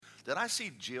Did I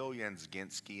see Jill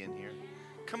Yansginski in here?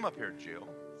 Come up here, Jill.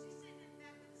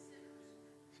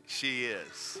 She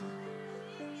is.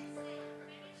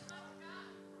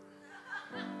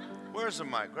 Where's the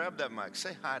mic? Grab that mic.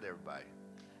 Say hi to everybody.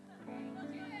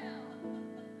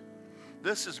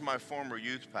 This is my former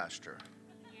youth pastor.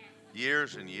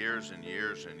 Years and years and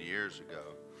years and years ago.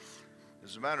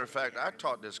 As a matter of fact, I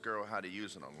taught this girl how to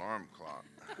use an alarm clock.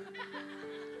 We're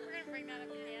going to bring that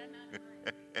up again.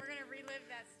 We're going to relive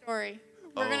that story.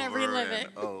 We're going to relive it.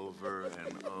 Over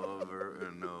and over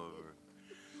and over.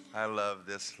 I love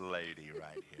this lady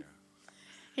right here.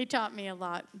 He taught me a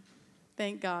lot.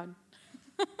 Thank God.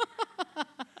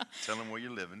 Tell him where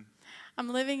you're living. I'm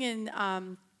living in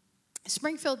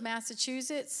Springfield,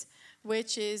 Massachusetts,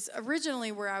 which is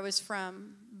originally where I was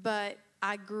from, but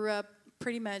I grew up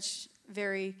pretty much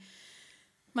very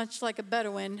much like a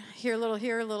Bedouin, here, a little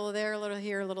there, a little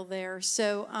here, a little there.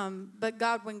 So,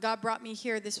 but when God brought me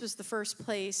here, this was the first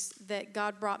place that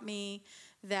God brought me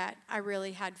that I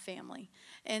really had family,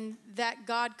 and that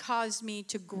God caused me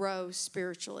to grow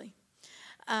spiritually.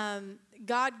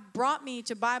 God brought me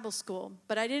to Bible school,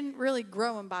 but I didn't really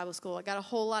grow in Bible school. I got a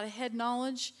whole lot of head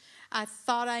knowledge. I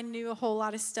thought I knew a whole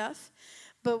lot of stuff.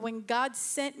 But when God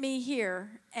sent me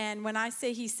here, and when I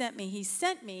say He sent me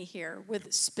here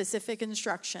with specific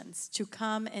instructions to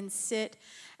come and sit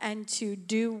and to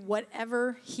do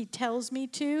whatever He tells me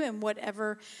to and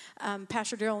whatever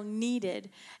Pastor Darrell needed.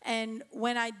 And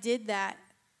when I did that,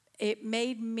 it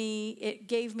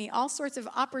gave me all sorts of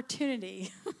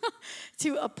opportunity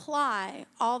to apply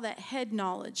all that head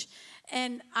knowledge.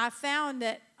 And I found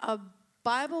that a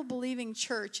Bible-believing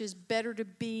church is better to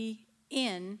be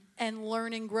in and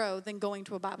learn and grow than going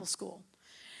to a Bible school.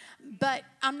 But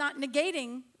I'm not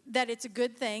negating that it's a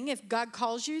good thing. If God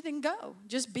calls you, then go.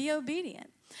 Just be obedient.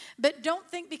 But don't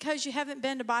think because you haven't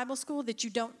been to Bible school that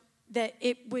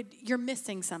you're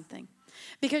missing something.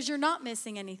 Because you're not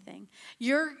missing anything.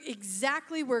 You're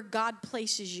exactly where God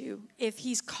places you. If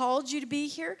He's called you to be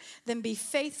here, then be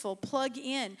faithful, plug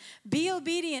in, be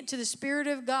obedient to the Spirit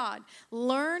of God,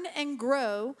 learn and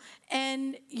grow,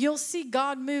 and you'll see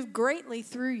God move greatly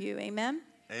through you. Amen?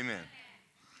 Amen.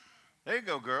 There you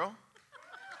go, girl.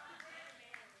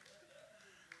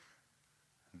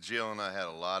 Jill and I had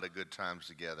a lot of good times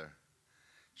together.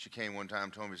 She came one time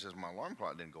and told me, she says, my alarm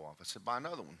clock didn't go off. I said, buy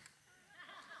another one.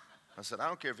 I said, I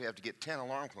don't care if you have to get 10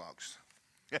 alarm clocks.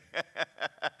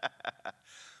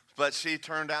 But she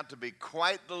turned out to be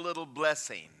quite the little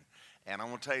blessing. And I'm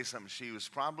going to tell you something. She was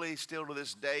probably, still to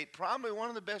this date, probably one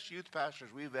of the best youth pastors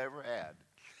we've ever had.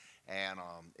 And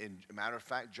in matter of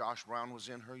fact, Josh Brown was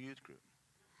in her youth group.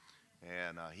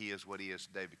 And he is what he is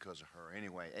today because of her.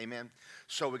 Anyway, amen.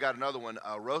 So we got another one.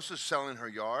 Rosa's selling her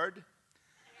yard.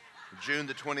 June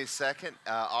the 22nd.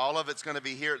 All of it's going to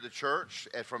be here at the church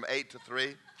from 8 to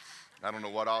 3. I don't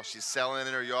know what all she's selling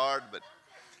in her yard, but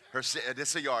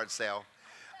it's a yard sale.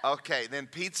 Okay, then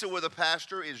Pizza with a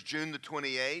Pastor is June the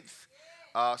 28th,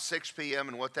 6 p.m.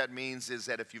 And what that means is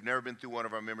that if you've never been through one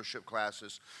of our membership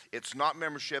classes, it's not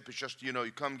membership. It's just, you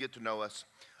come get to know us.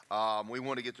 We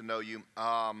want to get to know you.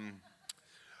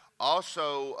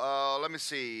 Also, let me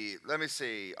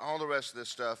see. All the rest of this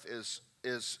stuff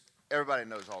is everybody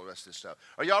knows all the rest of this stuff.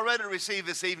 Are y'all ready to receive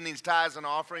this evening's tithes and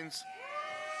offerings?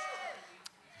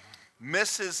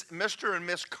 Mr. and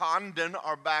Miss Condon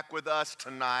are back with us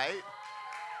tonight.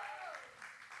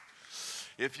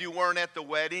 If you weren't at the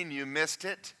wedding, you missed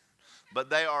it. But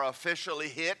they are officially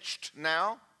hitched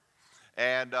now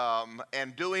and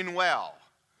doing well.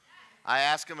 I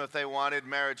asked them if they wanted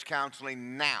marriage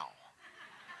counseling now.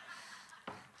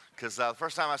 Because the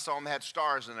first time I saw them, they had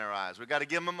stars in their eyes. We got to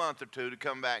give them a month or two to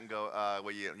come back and go,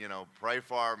 well, you pray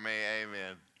for me.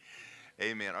 Amen.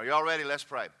 Amen. Are y'all ready? Let's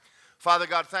pray. Father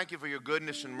God, thank you for your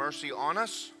goodness and mercy on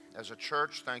us as a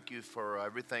church. Thank you for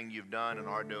everything you've done and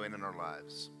are doing in our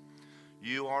lives.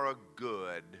 You are a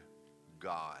good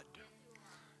God.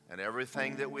 And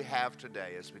everything that we have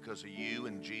today is because of you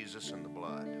and Jesus and the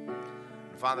blood.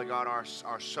 And Father God,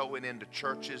 our sowing into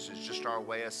churches is just our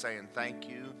way of saying thank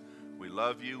you. We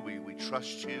love you. We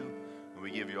trust you. And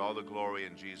we give you all the glory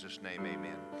in Jesus' name.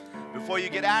 Amen. Before you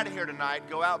get out of here tonight,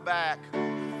 go out back.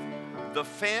 The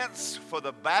fence for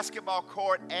the basketball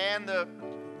court and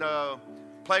the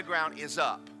playground is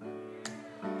up.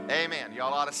 Amen.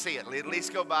 Y'all ought to see it. At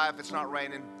least go by if it's not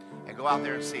raining and go out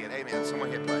there and see it. Amen.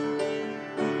 Someone hit play.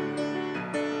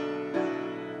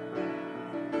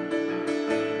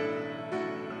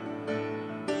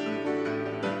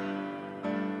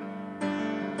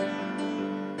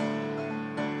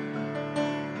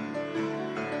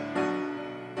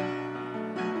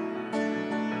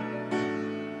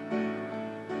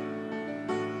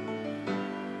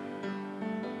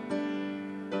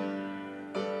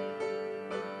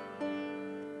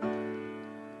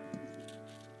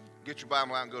 Get your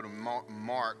Bible out and go to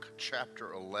Mark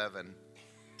chapter 11.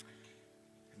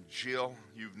 Jill,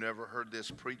 you've never heard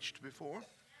this preached before?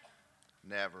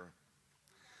 Never.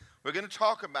 We're going to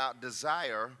talk about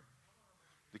desire,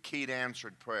 the key to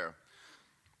answered prayer.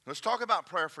 Let's talk about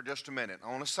prayer for just a minute.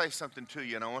 I want to say something to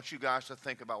you, and I want you guys to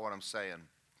think about what I'm saying.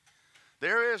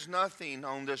 There is nothing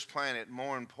on this planet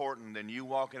more important than you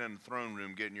walking in the throne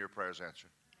room getting your prayers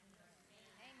answered.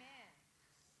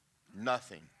 Amen.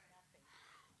 Nothing.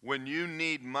 When you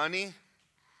need money,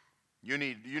 you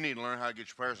need to learn how to get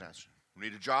your prayers answered. You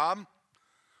need a job.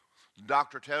 The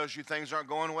doctor tells you things aren't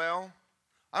going well.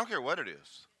 I don't care what it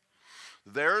is.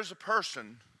 There's a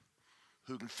person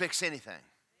who can fix anything.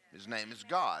 His name is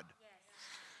God.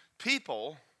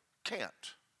 People can't.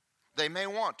 They may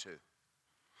want to.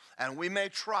 And we may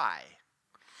try.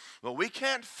 But we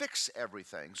can't fix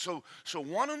everything. So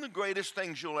one of the greatest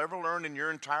things you'll ever learn in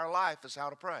your entire life is how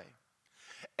to pray.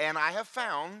 And I have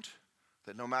found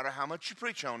that no matter how much you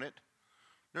preach on it,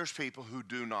 there's people who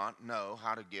do not know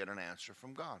how to get an answer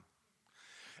from God.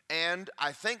 And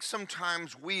I think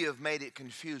sometimes we have made it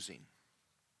confusing.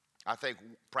 I think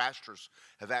pastors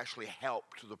have actually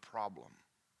helped the problem.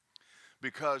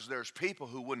 Because there's people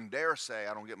who wouldn't dare say,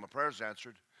 I don't get my prayers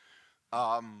answered,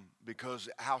 because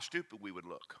how stupid we would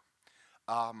look.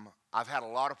 I've had a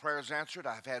lot of prayers answered.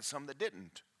 I've had some that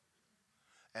didn't.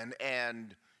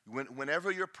 And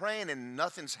whenever you're praying and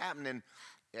nothing's happening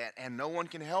and no one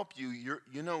can help you,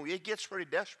 it gets pretty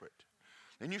desperate.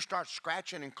 Then you start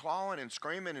scratching and clawing and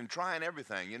screaming and trying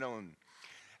everything,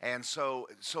 And so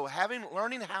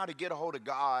learning how to get a hold of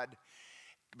God,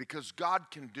 because God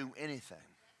can do anything.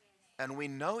 And we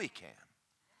know He can.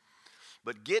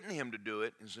 But getting Him to do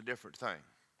it is a different thing.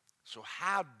 So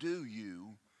how do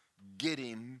you get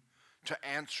Him to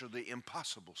answer the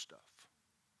impossible stuff?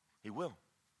 He will.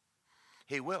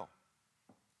 He will.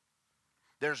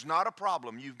 There's not a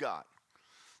problem you've got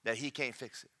that He can't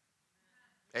fix it.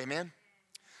 Amen?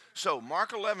 So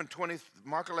Mark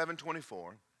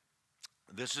 11:24.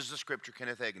 This is the scripture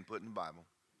Kenneth Hagin put in the Bible.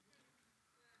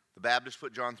 The Baptists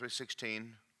put John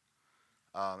 3:16.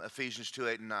 Ephesians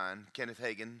 2:8 and 9. Kenneth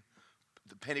Hagin.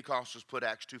 The Pentecostals put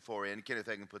Acts 2:4 in. Kenneth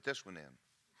Hagin put this one in.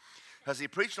 Because he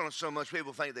preached on it so much,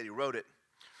 people think that he wrote it.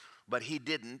 But he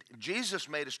didn't. Jesus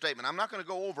made a statement. I'm not going to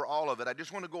go over all of it. I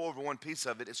just want to go over one piece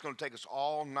of it. It's going to take us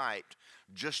all night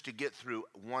just to get through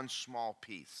one small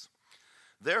piece.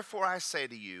 Therefore I say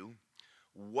to you,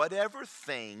 whatever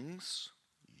things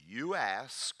you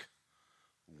ask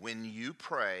when you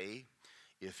pray,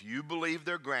 if you believe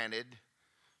they're granted,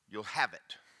 you'll have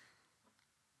it.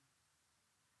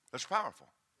 That's powerful.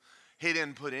 He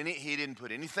didn't put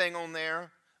anything on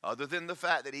there other than the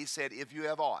fact that He said, if you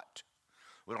have aught.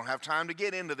 We don't have time to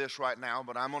get into this right now,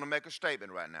 but I'm going to make a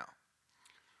statement right now.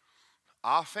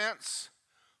 Offense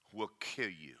will kill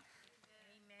you.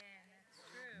 Amen. That's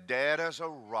true. Dead as a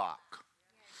rock.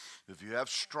 If you have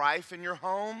strife in your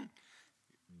home,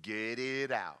 get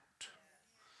it out.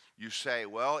 You say,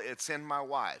 well, it's in my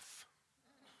wife.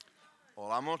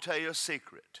 Well, I'm going to tell you a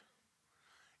secret.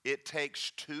 It takes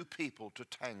two people to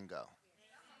tango.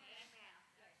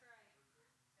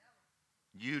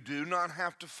 You do not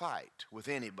have to fight with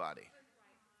anybody.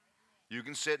 You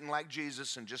can sit and like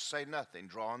Jesus and just say nothing,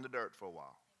 draw in the dirt for a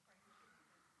while.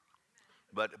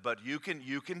 But you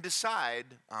can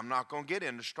decide, I'm not going to get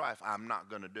into strife. I'm not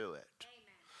going to do it.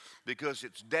 Because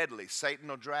it's deadly. Satan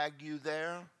will drag you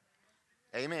there.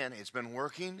 Amen. It's been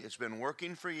working. It's been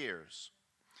working for years.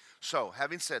 So,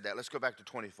 having said that, let's go back to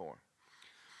 24.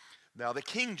 Now, the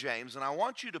King James, and I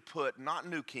want you to put, not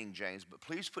New King James, but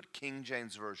please put King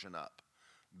James Version up.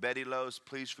 Betty Lowe's,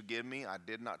 please forgive me. I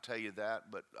did not tell you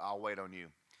that, but I'll wait on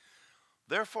you.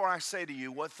 Therefore, I say to you,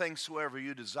 what things soever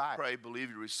you desire, pray, believe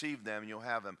you receive them, and you'll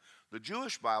have them. The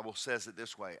Jewish Bible says it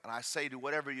this way, and I say to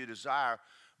whatever you desire,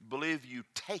 believe you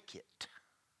take it.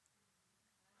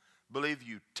 Believe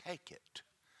you take it,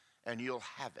 and you'll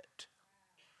have it.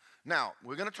 Now,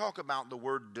 we're going to talk about the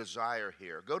word desire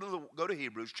here. Go to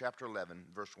Hebrews chapter 11,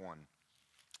 verse 1.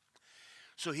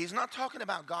 So he's not talking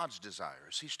about God's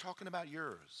desires. He's talking about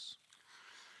yours.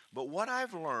 But what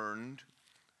I've learned,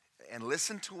 and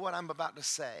listen to what I'm about to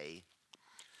say,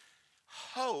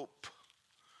 hope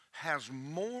has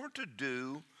more to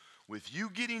do with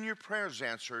you getting your prayers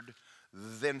answered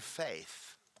than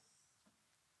faith.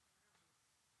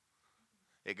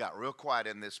 It got real quiet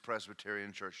in this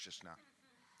Presbyterian church just now.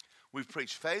 We've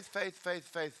preached faith, faith, faith,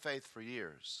 faith, faith for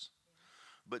years.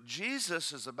 But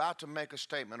Jesus is about to make a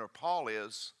statement, or Paul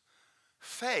is,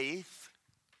 faith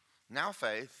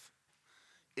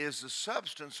is the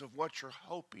substance of what you're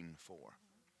hoping for.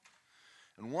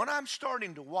 And what I'm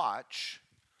starting to watch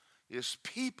is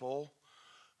people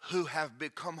who have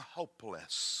become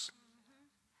hopeless.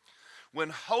 When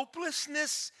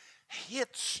hopelessness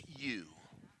hits you,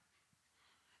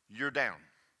 you're down.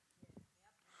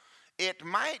 It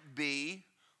might be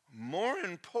more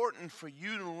important for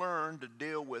you to learn to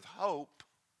deal with hope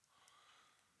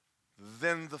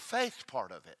than the faith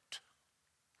part of it.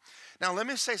 Now, let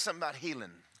me say something about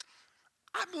healing.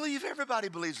 I believe everybody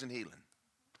believes in healing.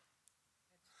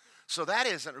 So that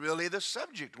isn't really the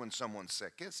subject when someone's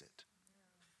sick, is it?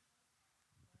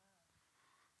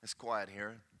 It's quiet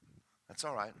here. That's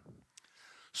all right.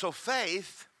 So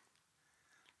faith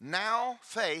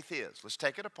is. Let's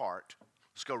take it apart.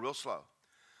 Let's go real slow.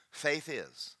 Faith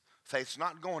is. Faith's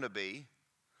not going to be.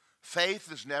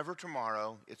 Faith is never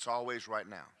tomorrow. It's always right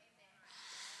now.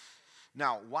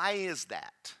 Now, why is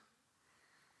that?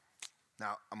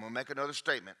 Now, I'm going to make another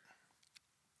statement.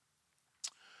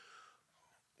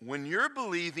 When you're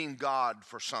believing God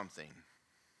for something,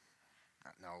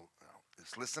 no,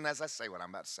 just listen as I say what I'm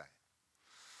about to say.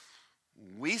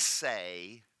 We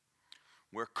say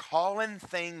we're calling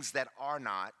things that are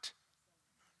not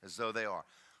as though they are.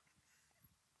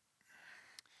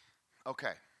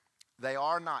 Okay, they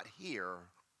are not here,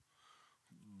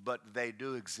 but they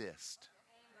do exist.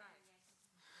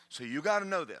 So you got to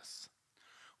know this.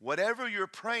 Whatever you're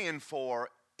praying for,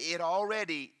 it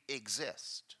already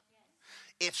exists.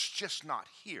 It's just not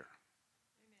here.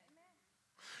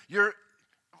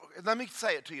 Let me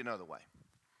say it to you another way.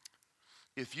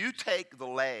 If you take the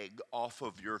leg off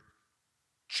of your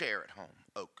chair at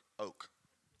home, oak,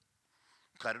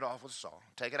 cut it off with a saw,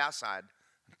 take it outside,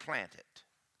 and plant it,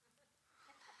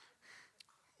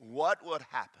 what would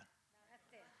happen?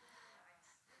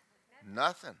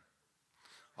 Nothing.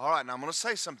 All right, now I'm going to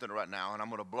say something right now, and I'm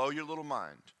going to blow your little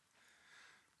mind.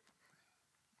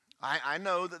 I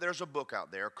know that there's a book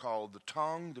out there called The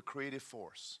Tongue, the Creative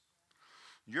Force.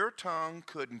 Your tongue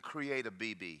couldn't create a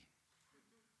BB.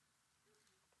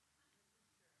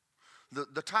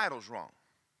 The title's wrong.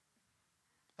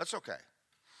 That's okay.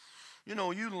 You know,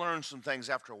 you learn some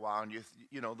things after a while, and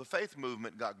you know, the faith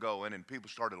movement got going, and people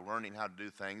started learning how to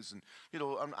do things. And, you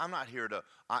know, I'm not here to,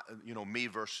 me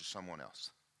versus someone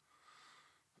else.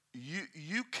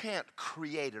 You can't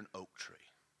create an oak tree.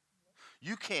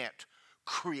 You can't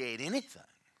create anything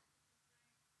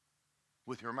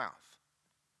with your mouth.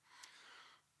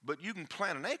 But you can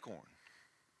plant an acorn.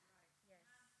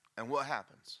 And what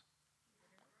happens?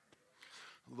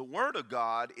 The Word of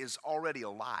God is already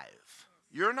alive.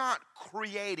 You're not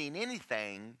creating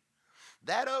anything.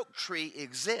 That oak tree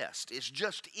exists. It's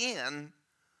just in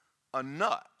a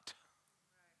nut.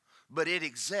 But it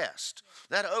exists.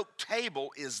 That oak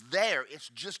table is there. It's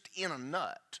just in a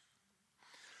nut.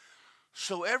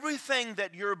 So everything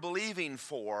that you're believing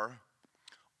for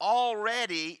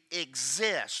already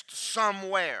exists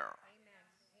somewhere.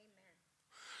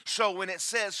 So when it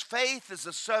says faith is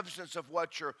the substance of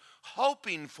what you're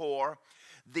hoping for,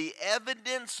 the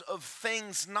evidence of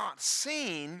things not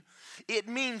seen, it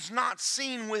means not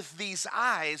seen with these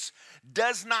eyes,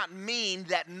 does not mean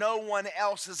that no one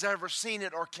else has ever seen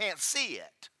it or can't see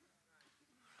it.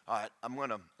 All right, I'm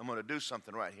gonna do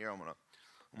something right here. I'm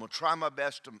gonna try my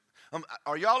best to.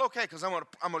 Are y'all okay? Because I'm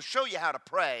gonna show you how to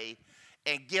pray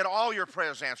and get all your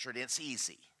prayers answered. It's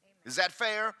easy. Is that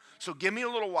fair? So give me a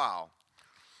little while.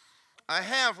 I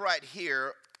have right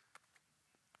here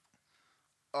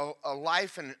a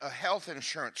life and a health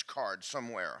insurance card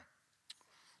somewhere.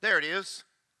 There it is.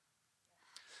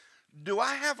 Do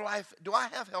I have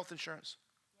health insurance?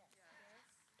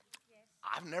 Yes.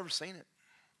 I've never seen it.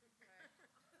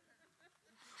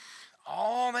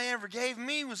 All they ever gave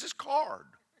me was this card.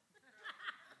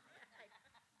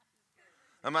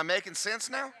 Am I making sense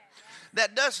now?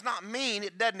 That does not mean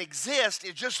it doesn't exist.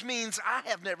 It just means I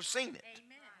have never seen it.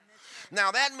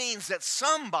 Now that means that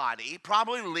somebody,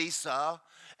 probably Lisa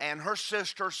and her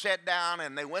sister, sat down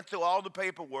and they went through all the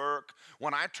paperwork.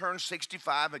 When I turned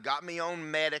 65, it got me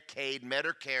on Medicaid,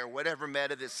 Medicare, whatever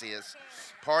meta this is,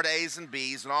 Part A's and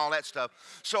B's and all that stuff.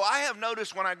 So I have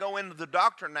noticed when I go into the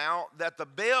doctor now that the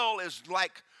bill is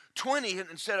like 20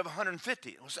 instead of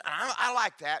 150. I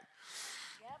like that.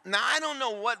 Now, I don't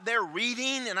know what they're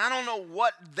reading and I don't know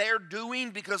what they're doing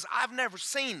because I've never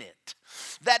seen it.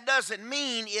 That doesn't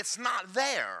mean it's not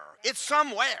there. It's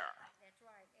somewhere. That's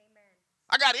right.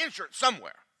 Amen. I got insurance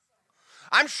somewhere.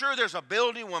 I'm sure there's a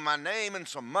building with my name and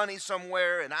some money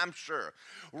somewhere, and I'm sure.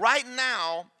 Right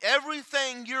now,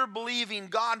 everything you're believing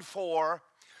God for,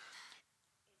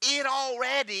 it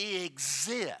already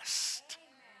exists.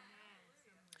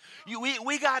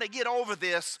 We got to get over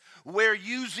this. We're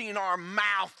using our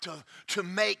mouth to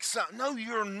make something. No,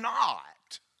 you're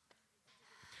not.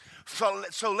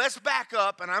 So let's back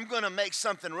up, and I'm going to make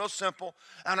something real simple,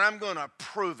 and I'm going to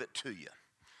prove it to you.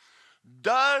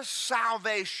 Does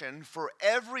salvation for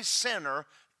every sinner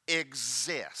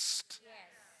exist?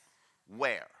 Yes.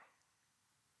 Where?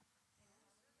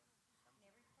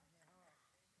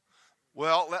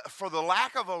 Well, for the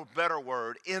lack of a better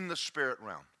word, in the spirit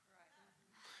realm.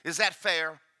 Is that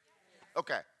fair?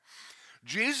 Okay.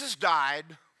 Jesus died,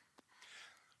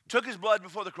 took his blood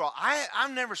before the cross.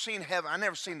 I've never seen heaven. I've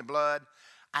never seen the blood.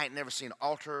 I ain't never seen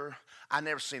altar. I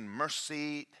never seen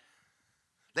mercy.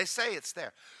 They say it's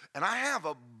there. And I have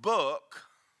a book,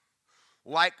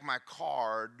 like my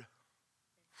card,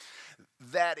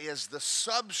 that is the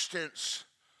substance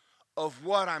of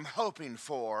what I'm hoping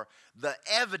for, the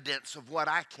evidence of what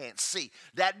I can't see.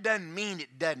 That doesn't mean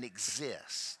it doesn't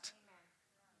exist.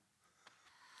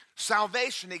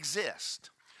 Salvation exists.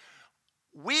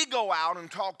 We go out and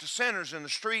talk to sinners in the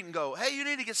street and go, hey, you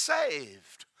need to get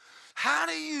saved. How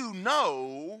do you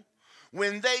know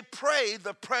when they pray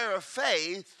the prayer of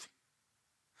faith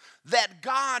that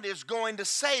God is going to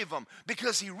save them?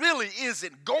 Because he really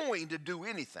isn't going to do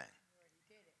anything.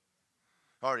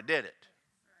 Already did it.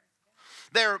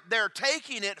 They're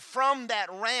taking it from that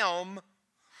realm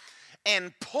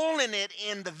and pulling it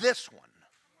into this one.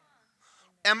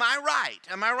 Am I right?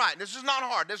 Am I right? This is not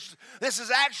hard. This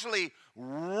is actually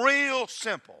real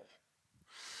simple.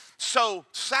 So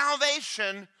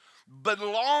salvation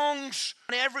belongs,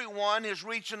 everyone is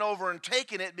reaching over and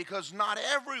taking it, because not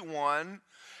everyone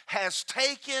has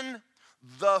taken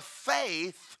the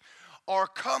faith or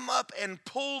come up and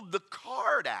pulled the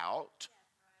card out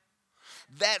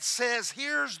that says,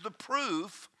 here's the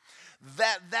proof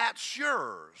that that's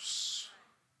yours.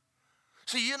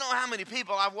 See, you know how many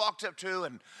people I've walked up to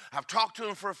and I've talked to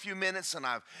them for a few minutes, and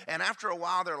after a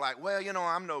while they're like, well, you know,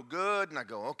 I'm no good. And I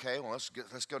go, okay, well,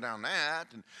 let's go down that.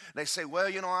 And they say, well,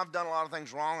 you know, I've done a lot of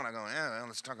things wrong. And I go, yeah, well,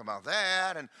 let's talk about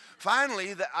that. And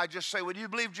finally, I just say, well, do you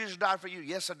believe Jesus died for you?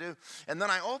 Yes, I do. And then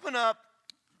I open up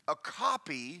a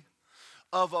copy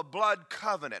of a blood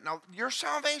covenant. Now, your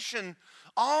salvation,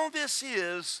 all this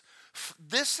is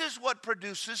what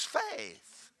produces faith.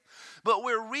 But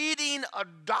we're reading a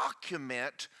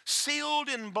document sealed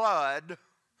in blood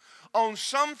on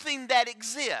something that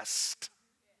exists.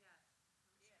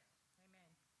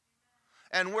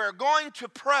 And we're going to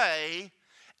pray,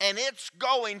 and it's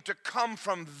going to come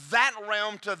from that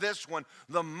realm to this one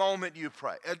the moment you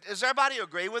pray. Does everybody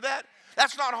agree with that?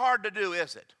 That's not hard to do,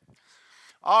 is it?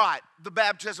 All right, the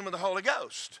baptism of the Holy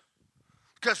Ghost.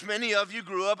 Because many of you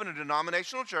grew up in a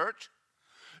denominational church.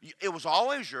 It was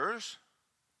always yours.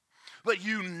 But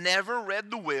you never read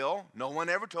the will. No one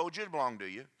ever told you it belonged to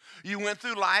you. You went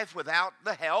through life without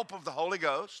the help of the Holy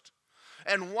Ghost.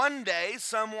 And one day,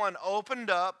 someone opened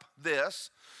up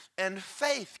this, and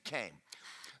faith came.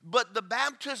 But the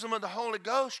baptism of the Holy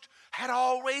Ghost had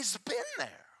always been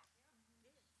there.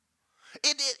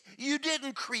 You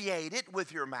didn't create it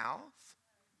with your mouth.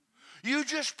 You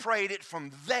just prayed it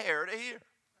from there to here.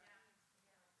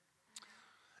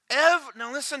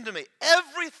 Now listen to me.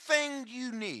 Everything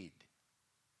you need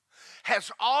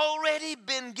has already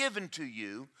been given to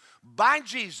you by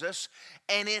Jesus,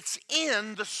 and it's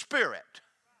in the Spirit.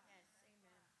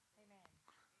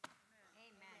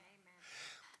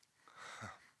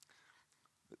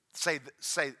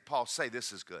 Paul, say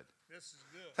this is good. This is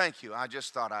good. Thank you. I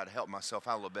just thought I'd help myself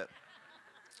out a little bit.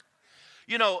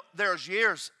 You know, there's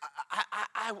years,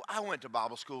 I went to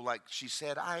Bible school, like she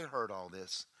said. I heard all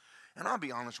this. And I'll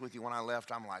be honest with you, when I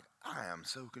left, I'm like, I am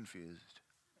so confused.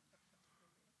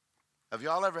 Have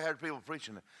y'all ever heard people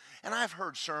preaching? And I've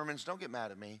heard sermons, don't get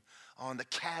mad at me, on the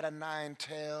cat of nine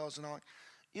tails and all.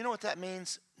 You know what that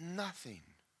means? Nothing.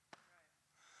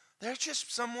 There's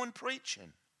just someone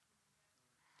preaching.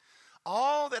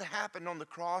 All that happened on the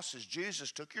cross is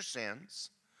Jesus took your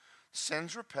sins.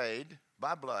 Sins were paid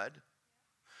by blood.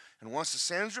 And once the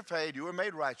sins were paid, you were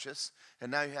made righteous, and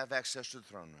now you have access to the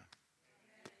throne room.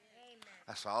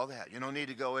 That's all that. You don't need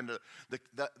to go into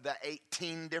the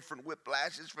 18 different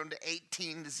whiplashes from the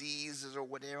 18 diseases or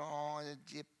whatever. Oh,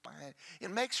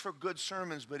 it makes for good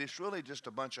sermons, but it's really just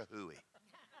a bunch of hooey.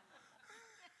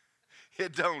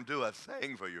 It don't do a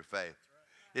thing for your faith.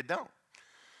 It don't.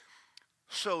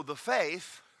 So the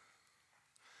faith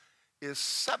is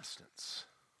substance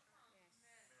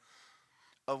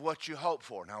of what you hope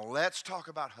for. Now let's talk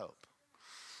about hope.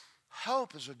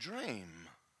 Hope is a dream.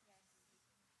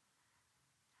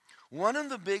 One of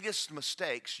the biggest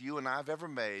mistakes you and I have ever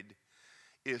made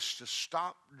is to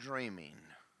stop dreaming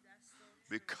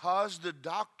because the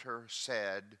doctor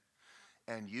said,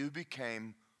 and you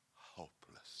became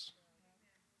hopeless.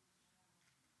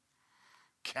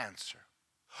 Cancer.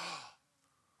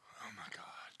 Oh my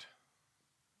God.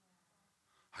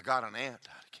 I got an aunt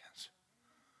died of cancer.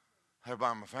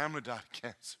 Everybody in my family died of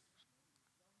cancer.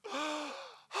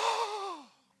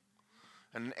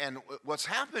 And what's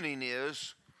happening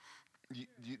is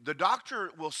the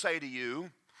doctor will say to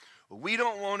you, we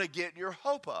don't want to get your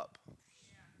hope up.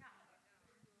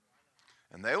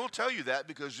 And they will tell you that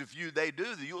because if they do,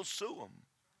 you'll sue them.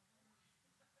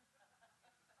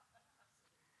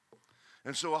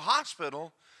 And so a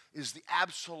hospital is the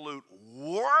absolute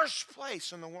worst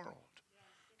place in the world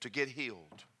to get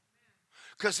healed.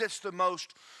 Because it's the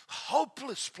most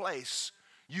hopeless place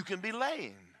you can be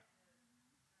laying.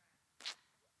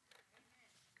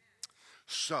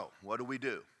 So, what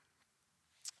do?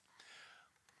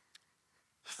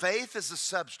 Faith is the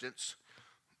substance,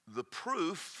 the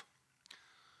proof,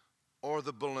 or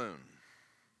the balloon.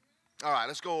 All right,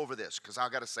 let's go over this because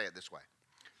I've got to say it this way.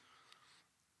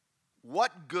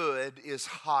 What good is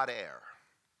hot air?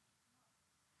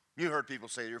 You heard people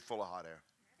say you're full of hot air.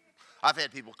 I've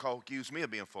had people accuse me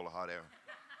of being full of hot air.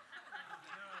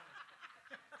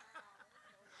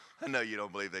 I know you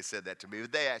don't believe they said that to me,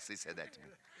 but they actually said that to me.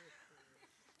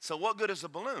 So what good is a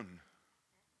balloon?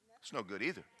 It's no good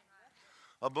either.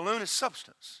 A balloon is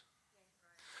substance.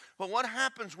 But what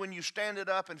happens when you stand it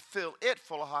up and fill it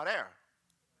full of hot air?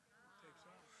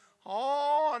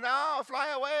 Oh, now fly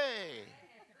away.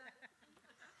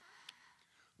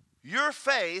 Your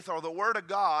faith, or the Word of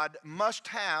God, must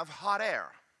have hot air.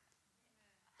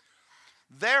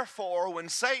 Therefore, when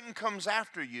Satan comes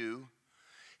after you,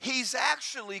 he's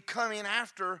actually coming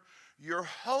after your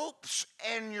hopes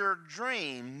and your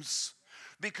dreams,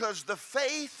 because the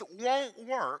faith won't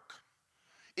work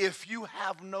if you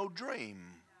have no dream.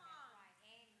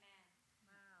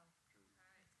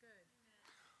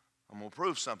 I'm going to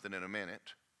prove something in a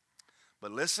minute,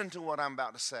 but listen to what I'm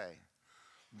about to say.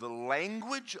 The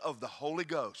language of the Holy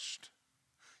Ghost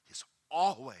is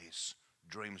always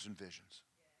dreams and visions.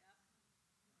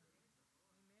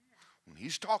 When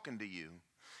he's talking to you,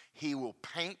 he will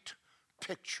paint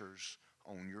pictures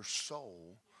on your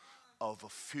soul of a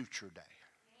future day.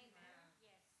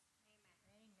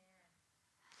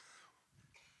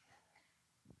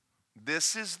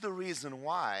 This is the reason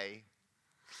why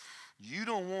you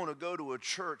don't want to go to a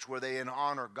church where they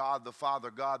honor God the Father,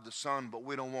 God the Son, but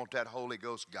we don't want that Holy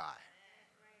Ghost guy.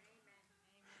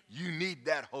 You need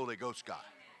that Holy Ghost guy.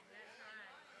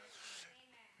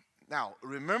 Now,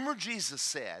 remember Jesus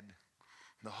said,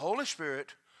 the Holy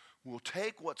Spirit will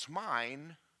take what's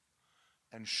mine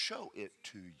and show it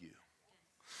to you.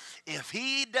 If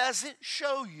he doesn't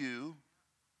show you,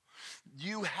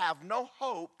 you have no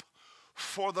hope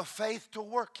for the faith to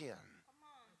work in.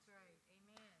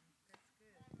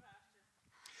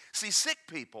 See, sick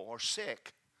people are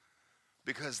sick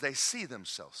because they see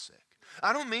themselves sick.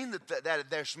 I don't mean that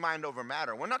there's mind over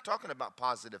matter. We're not talking about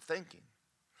positive thinking.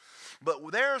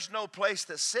 But there's no place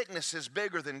that sickness is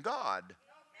bigger than God.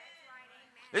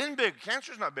 It isn't big.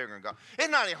 Cancer's not bigger than God. It's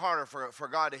not any harder for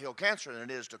God to heal cancer than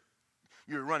it is to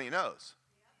your runny nose.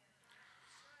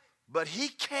 But he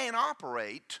can't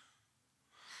operate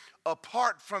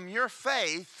apart from your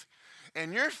faith,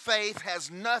 and your faith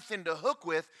has nothing to hook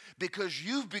with because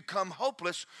you've become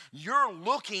hopeless. You're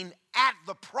looking at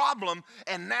the problem,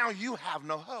 and now you have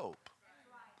no hope.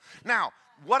 Now,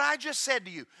 what I just said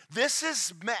to you, this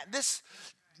is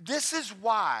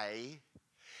why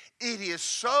it is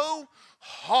so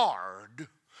hard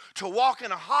to walk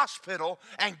in a hospital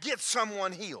and get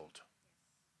someone healed.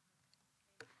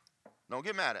 Don't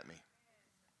get mad at me.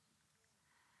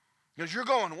 Because you're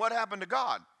going, what happened to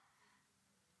God?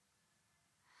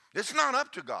 It's not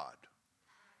up to God.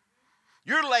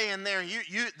 You're laying there,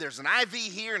 there's an IV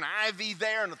here, an IV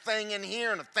there, and a thing in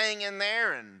here, and a thing in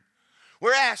there, and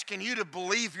we're asking you to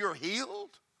believe you're healed?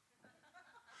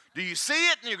 Do you see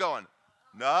it? And you're going,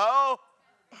 no,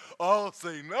 I'll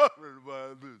say nothing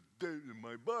about this in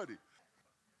my body.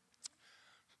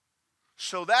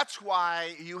 So that's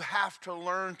why you have to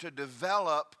learn to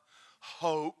develop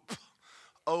hope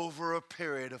over a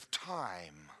period of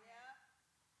time.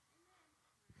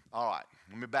 All right,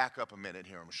 let me back up a minute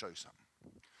here. I'm going to show you something.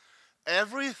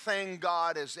 Everything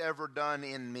God has ever done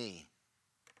in me,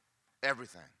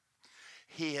 everything,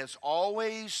 he has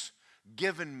always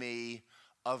given me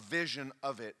a vision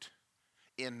of it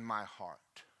in my heart.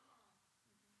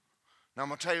 Now, I'm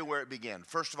going to tell you where it began.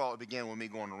 First of all, it began with me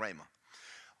going to Rhema.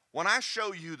 When I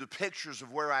show you the pictures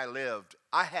of where I lived,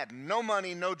 I had no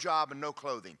money, no job, and no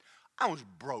clothing. I was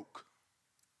broke.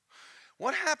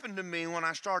 What happened to me when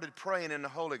I started praying in the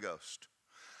Holy Ghost?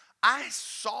 I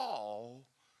saw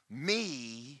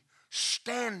me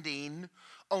standing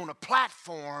on a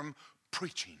platform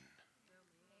preaching.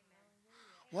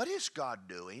 What is God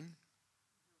doing?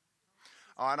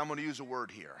 All right, I'm going to use a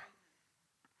word here.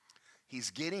 He's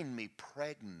getting me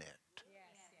pregnant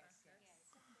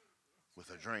with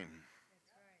a dream.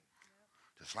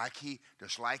 Just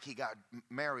like he got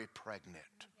Mary pregnant.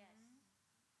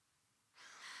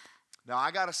 Now,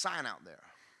 I got a sign out there.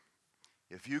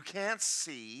 If you can't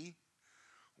see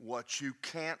what you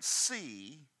can't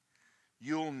see,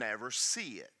 you'll never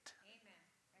see it.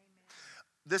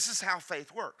 This is how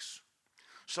faith works.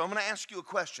 So I'm going to ask you a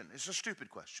question. It's a stupid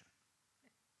question.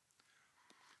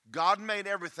 God made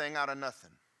everything out of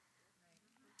nothing.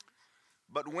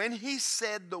 But when he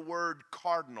said the word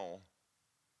cardinal,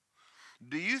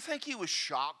 do you think he was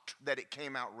shocked that it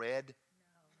came out red?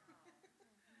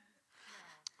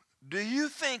 Do you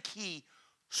think he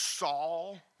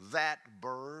saw that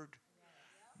bird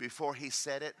before he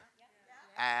said it?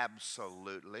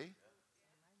 Absolutely.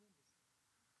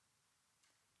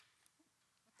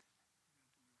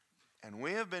 And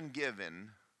we have been given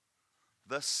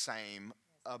the same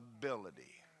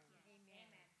ability.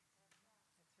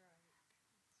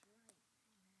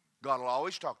 God will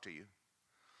always talk to you.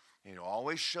 He'll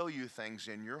always show you things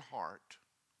in your heart.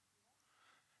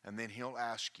 And then he'll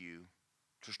ask you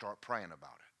to start praying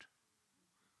about it.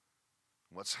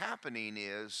 What's happening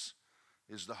is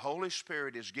the Holy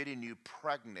Spirit is getting you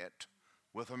pregnant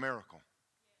with a miracle.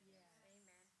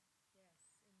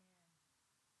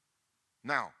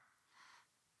 Now,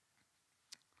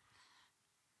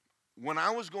 when I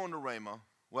was going to Rhema,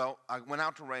 well, I went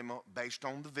out to Rhema based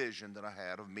on the vision that I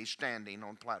had of me standing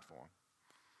on platform.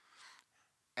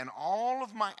 And all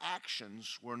of my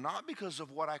actions were not because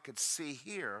of what I could see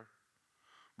here,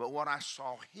 but what I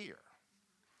saw here.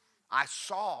 I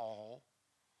saw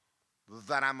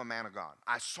that I'm a man of God.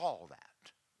 I saw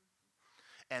that.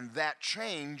 And that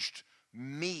changed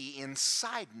me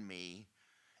inside me.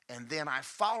 And then I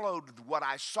followed what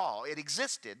I saw. It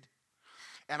existed.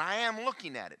 And I am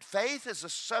looking at it. Faith is a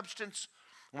substance.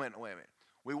 Wait a minute.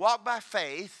 We walk by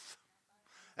faith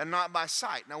and not by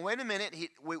sight. Now, wait a minute.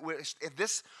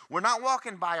 We're not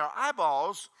walking by our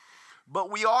eyeballs, but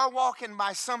we are walking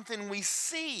by something we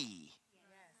see.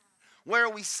 Where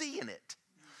are we seeing it?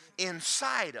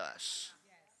 Inside us.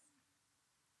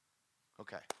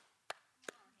 Okay.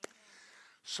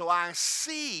 So I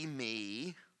see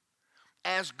me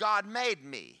as God made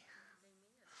me.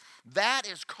 That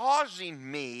is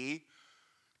causing me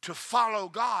to follow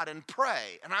God and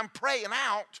pray. And I'm praying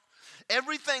out.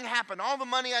 Everything happened. All the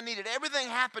money I needed, everything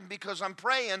happened because I'm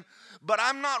praying. But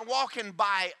I'm not walking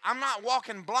blind.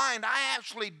 I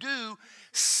actually do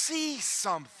see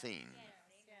something.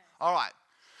 All right.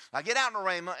 I get out in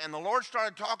Rhema, and the Lord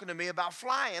started talking to me about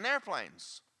flying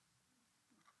airplanes.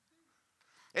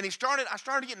 And I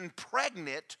started getting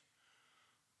pregnant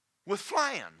with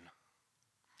flying.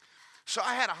 So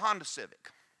I had a Honda Civic.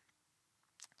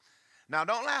 Now,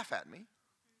 don't laugh at me.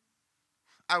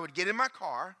 I would get in my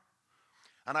car,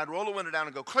 and I'd roll the window down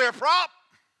and go, "Clear prop!"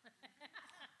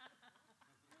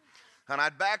 And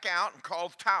I'd back out and call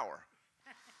the tower.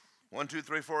 1, 2,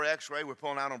 3, 4 X-ray. We're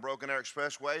pulling out on Broken Arrow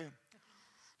Expressway.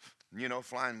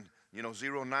 Flying,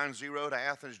 090 to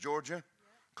Athens, Georgia.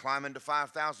 Climbing to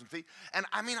 5,000 feet. And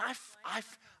I mean,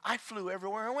 I flew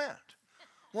everywhere I went.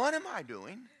 What am I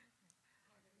doing?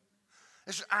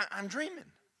 I'm dreaming.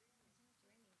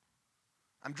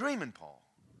 I'm dreaming, Paul.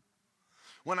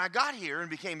 When I got here and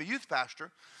became a youth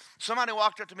pastor, somebody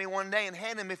walked up to me one day and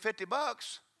handed me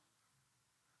 $50.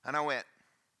 And I went,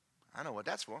 I know what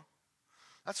that's for.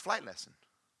 That's flight lesson.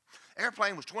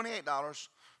 Airplane was $28.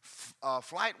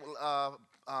 Flight, $10,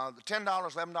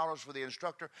 $11 for the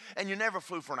instructor. And you never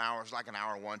flew for an hour. It was like an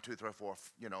hour, 1, 2, 3, 4,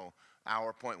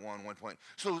 hour, point 1, 1 point.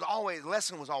 So it was always,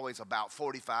 lesson was always about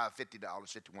 $45, $50,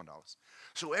 $51.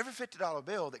 So every $50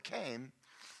 bill that came,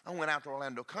 I went out to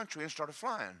Orlando Country and started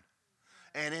flying.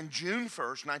 And in June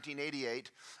 1st,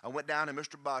 1988, I went down and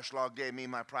Mr. Boschlaw gave me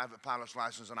my private pilot's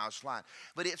license and I was flying.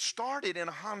 But it started in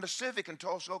a Honda Civic in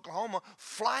Tulsa, Oklahoma,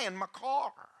 flying my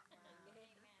car.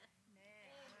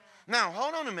 Now,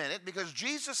 hold on a minute, because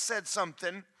Jesus said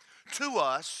something to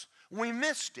us, we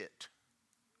missed it.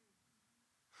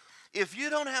 If you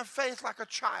don't have faith like a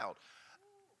child,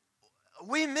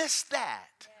 we missed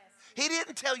that. He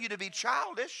didn't tell you to be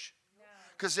childish,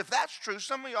 because if that's true,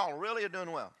 some of y'all really are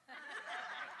doing well.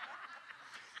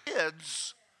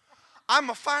 Kids, I'm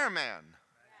a fireman.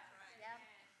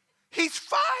 He's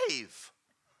 5.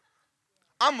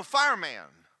 I'm a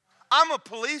fireman. I'm a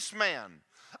policeman.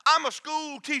 I'm a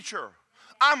school teacher.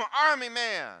 I'm an army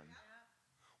man.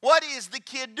 What is the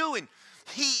kid doing?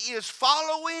 He is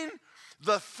following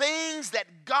the things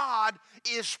that God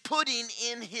is putting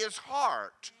in his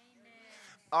heart.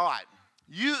 All right.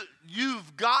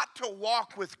 You've got to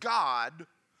walk with God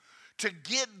to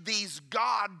get these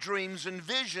God dreams and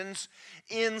visions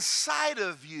inside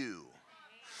of you.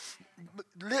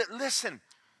 Listen,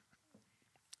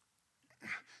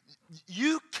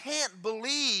 you can't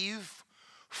believe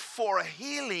for a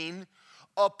healing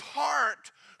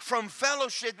apart from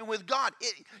fellowshipping with God.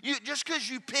 Just because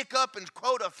you pick up and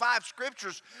quote 5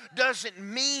 scriptures doesn't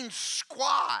mean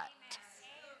squat.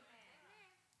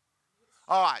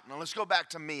 All right, now let's go back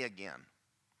to me again.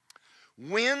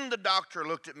 When the doctor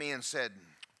looked at me and said,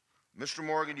 Mr.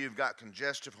 Morgan, you've got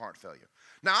congestive heart failure.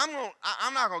 Now,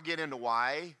 I'm not going to get into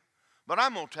why, but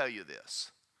I'm going to tell you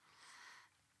this.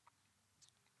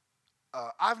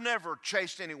 I've never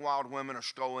chased any wild women or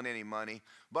stolen any money,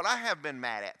 but I have been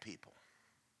mad at people.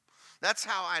 That's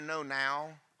how I know now,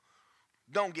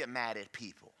 don't get mad at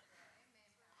people,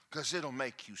 because it'll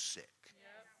make you sick.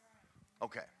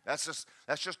 Okay, that's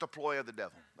just a ploy of the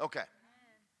devil. Okay.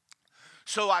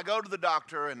 So I go to the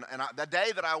doctor, and the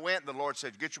day that I went, the Lord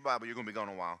said, get your Bible, you're going to be gone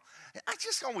a while. I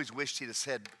just always wished he'd have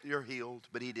said, you're healed,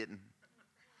 but he didn't.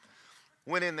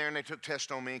 Went in there, and they took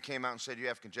tests on me and came out and said, you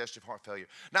have congestive heart failure.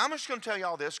 Now, I'm just going to tell you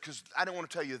all this because I didn't want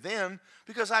to tell you then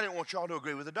because I didn't want y'all to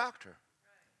agree with the doctor.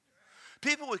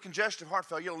 People with congestive heart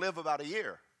failure live about a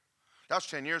year. That was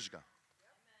 10 years ago.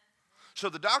 So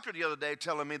the doctor the other day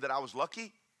telling me that I was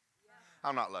lucky,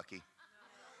 I'm not lucky.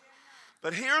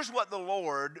 But here's what the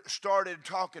Lord started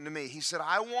talking to me. He said,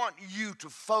 I want you to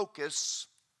focus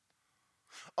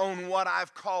on what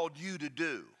I've called you to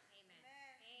do.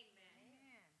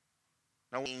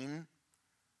 Now,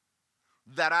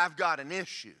 that I've got an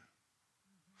issue.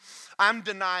 I'm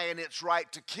denying its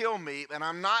right to kill me, and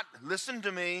I'm not, listen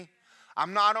to me,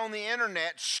 I'm not on the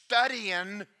internet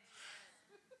studying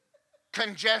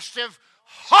congestive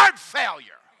heart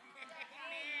failure.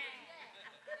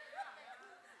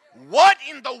 What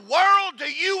in the world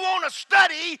do you want to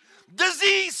study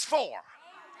disease for?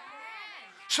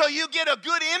 So you get a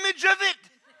good image of it?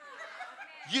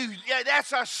 That's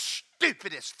the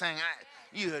stupidest thing.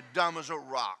 You're dumb as a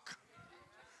rock.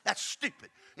 That's stupid.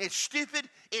 It's stupid.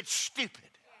 It's stupid.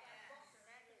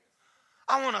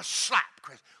 I want to slap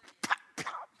Chris. Pop,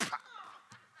 pop, pop.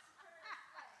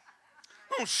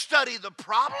 Don't study the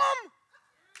problem.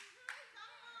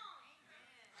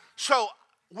 So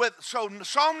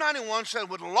Psalm 91 said,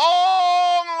 with long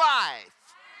life.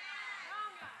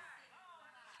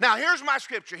 Now here's my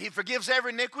scripture. He forgives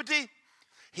every iniquity.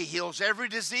 He heals every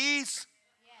disease.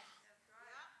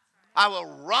 I will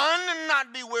run and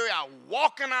not be weary. I'll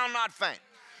walk and I'll not faint.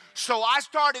 So I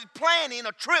started planning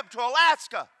a trip to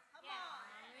Alaska.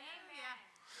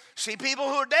 See, people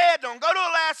who are dead don't go to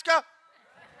Alaska.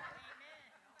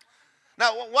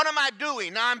 Now, what am I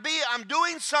doing? Now, I'm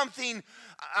doing something.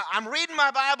 I'm reading my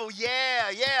Bible,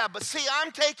 yeah. But see,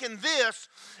 I'm taking this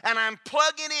and I'm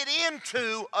plugging it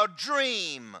into a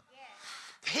dream.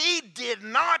 He did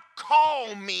not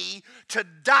call me to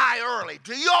die early.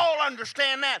 Do you all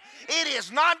understand that? It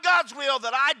is not God's will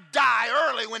that I die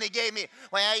early when he gave me.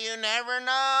 Well, you never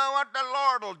know what the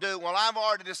Lord will do. Well, I've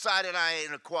already decided I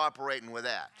ain't cooperating with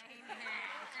that.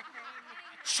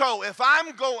 So if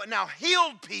I'm going, now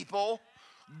healed people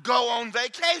go on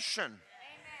vacation.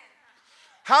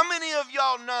 How many of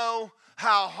y'all know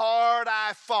how hard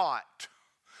I fought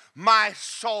my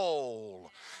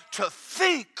soul to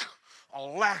think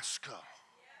Alaska?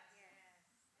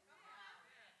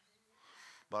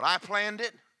 But I planned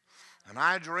it, and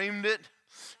I dreamed it,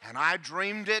 and I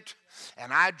dreamed it,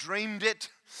 and I dreamed it,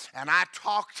 and I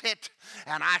talked it,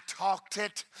 and I talked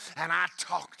it, and I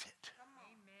talked it.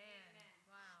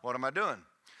 What am I doing?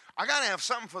 I got to have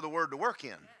something for the word to work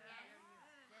in.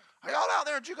 Are y'all out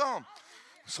there? Did you go home?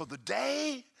 So the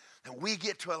day that we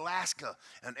get to Alaska,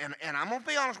 and I'm going to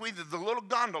be honest with you, the little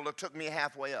gondola took me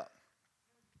halfway up.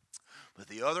 But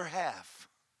the other half,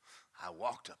 I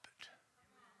walked up it.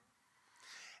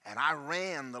 And I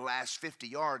ran the last 50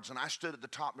 yards, and I stood at the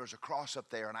top. There's a cross up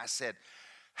there, and I said,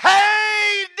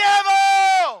 hey,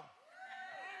 devil!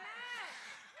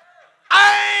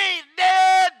 I ain't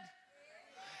dead,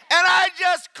 and I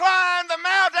just climbed the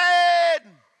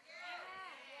mountain.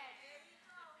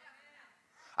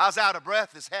 I was out of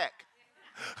breath as heck.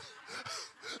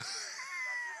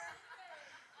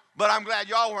 But I'm glad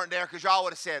y'all weren't there because y'all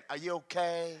would have said, are you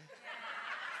okay?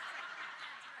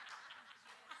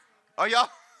 Are y'all?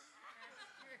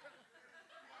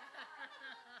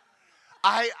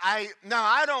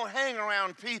 I don't hang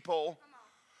around people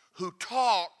who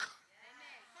talk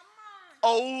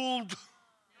old.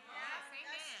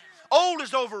 Old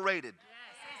is overrated.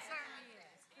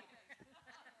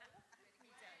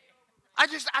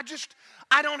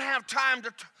 I don't have time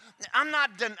to, I'm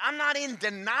not in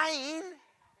denying.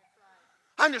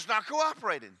 I'm just not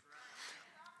cooperating.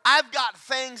 I've got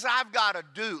things I've got to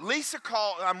do. Lisa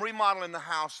called, I'm remodeling the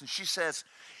house, and she says,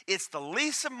 it's the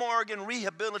Lisa Morgan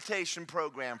Rehabilitation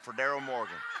Program for Daryl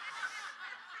Morgan.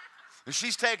 And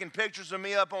she's taking pictures of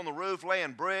me up on the roof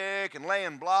laying brick and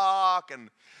laying block.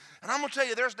 And I'm going to tell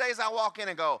you, there's days I walk in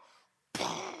and go,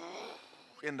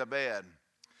 into bed.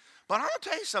 But I'm going to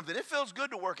tell you something. It feels good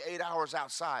to work 8 hours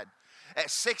outside at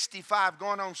 65,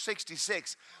 going on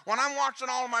 66. When I'm watching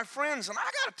all of my friends, and I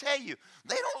got to tell you,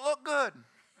 they don't look good.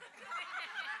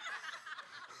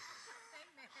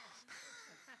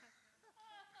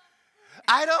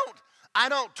 I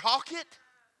don't talk it.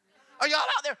 Are y'all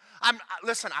out there?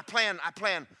 Listen,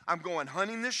 I'm going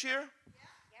hunting this year.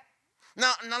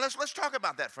 Now let's talk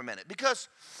about that for a minute, because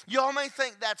y'all may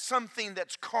think that's something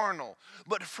that's carnal,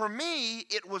 but for me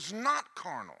it was not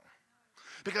carnal,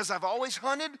 because I've always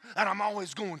hunted and I'm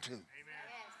always going to. Amen.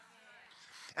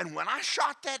 And when I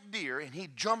shot that deer and he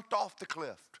jumped off the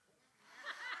cliff,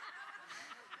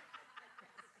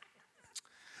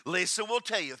 Lisa will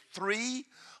tell you,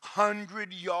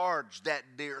 300 yards that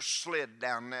deer slid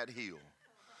down that hill.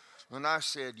 And I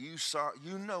said, you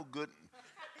know good.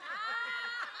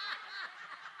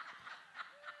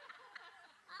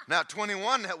 Now,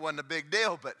 21, that wasn't a big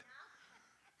deal,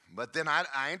 but then I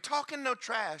ain't talking no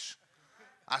trash.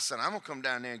 I said, I'm going to come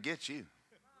down there and get you.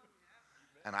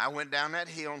 And I went down that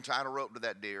hill and tied a rope to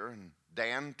that deer, and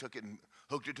Dan took it and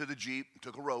hooked it to the Jeep,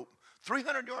 took a rope,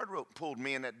 300-yard rope, pulled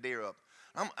me and that deer up.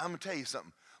 I'm going to tell you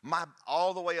something.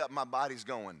 All the way up, my body's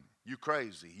going, you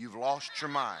crazy. You've lost your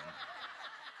mind.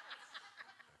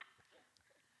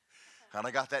 And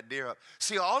I got that deer up.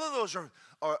 See, all of those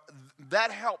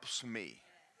that helps me.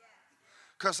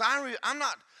 Because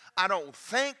I don't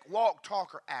think, walk,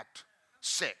 talk, or act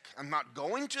sick. I'm not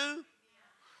going to.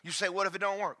 You say, what if it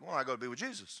don't work? Well, I go to be with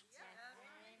Jesus.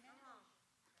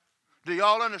 Do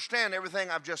y'all understand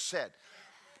everything I've just said?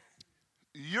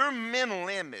 Your mental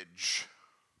image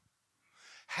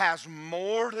has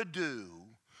more to do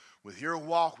with your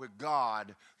walk with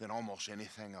God than almost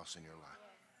anything else in your life.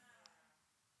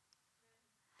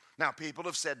 Now, people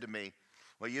have said to me,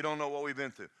 well, you don't know what we've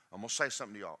been through. I'm going to say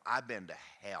something to y'all. I've been to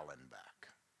hell and back.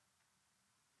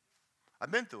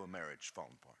 I've been through a marriage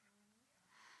falling apart.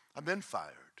 I've been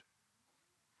fired.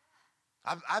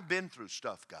 I've been through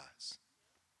stuff, guys.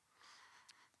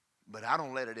 But I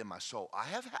don't let it in my soul. I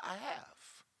have.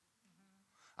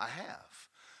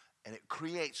 And it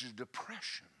creates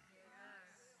depression.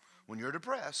 When you're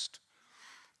depressed,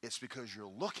 it's because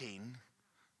you're looking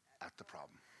at the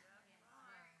problem.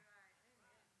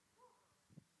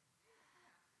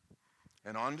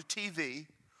 And on the TV,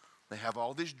 they have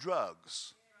all these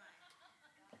drugs.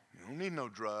 You don't need no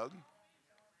drug.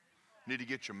 You need to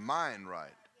get your mind right.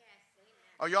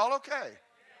 Are y'all okay?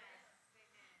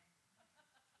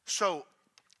 So,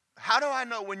 how do I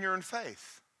know when you're in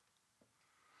faith?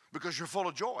 Because you're full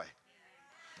of joy.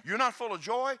 You're not full of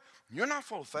joy, you're not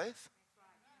full of faith.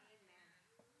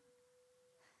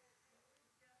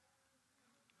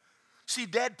 See,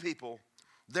 dead people,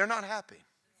 they're not happy.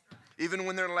 Even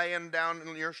when they're laying down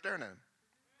and you're staring at them.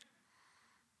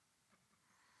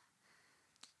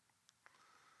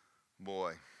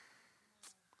 Boy,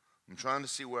 I'm trying to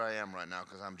see where I am right now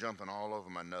because I'm jumping all over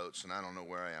my notes and I don't know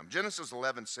where I am. Genesis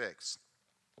 11:6.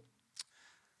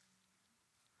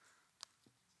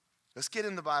 Let's get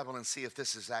in the Bible and see if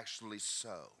this is actually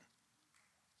so.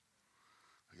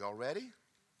 Are y'all ready?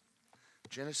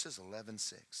 Genesis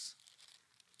 11:6.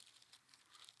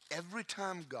 Every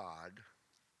time God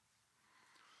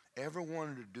ever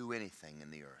wanted to do anything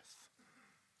in the earth,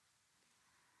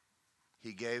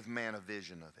 he gave man a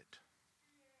vision of it.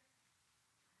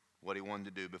 What he wanted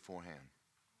to do beforehand.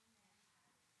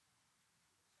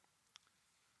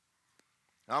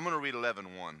 Now I'm going to read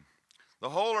 11:1. The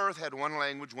whole earth had one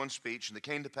language, one speech, and it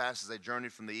came to pass as they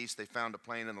journeyed from the east, they found a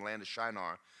plain in the land of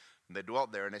Shinar. And they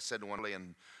dwelt there, and they said to one another,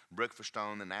 and brick for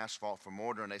stone and asphalt for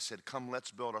mortar. And they said, come,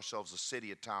 let's build ourselves a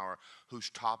city, a tower, whose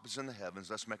top is in the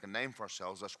heavens. Let's make a name for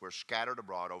ourselves, lest we're scattered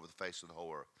abroad over the face of the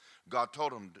whole earth. God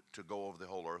told them to go over the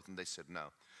whole earth, and they said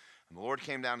no. And the Lord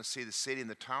came down to see the city and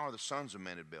the tower the sons of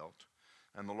men had built.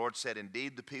 And the Lord said,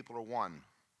 indeed, the people are one,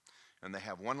 and they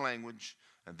have one language,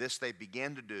 and this they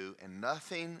began to do, and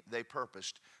nothing they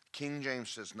purposed. King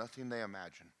James says, nothing they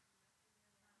imagined.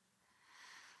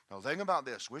 Now, think about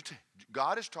this.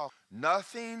 God is talking.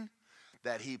 Nothing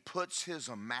that he puts his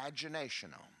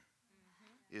imagination on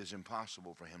is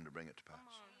impossible for him to bring it to pass.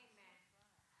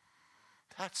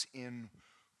 That's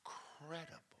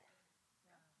incredible.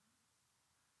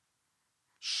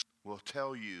 will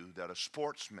tell you that a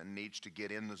sportsman needs to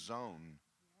get in the zone.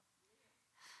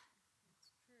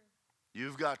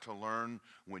 You've got to learn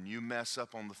when you mess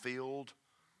up on the field,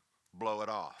 blow it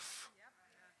off.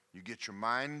 You get your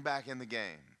mind back in the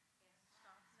game.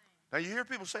 Now you hear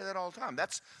people say that all the time.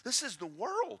 This is the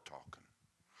world talking.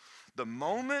 The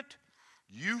moment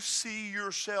you see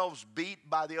yourselves beat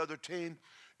by the other team,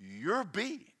 you're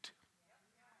beat.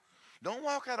 Don't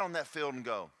walk out on that field and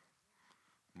go,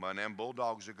 "My damn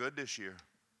Bulldogs are good this year."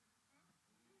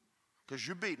 Because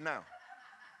you're beat now.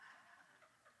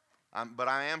 But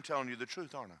I am telling you the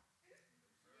truth, aren't I?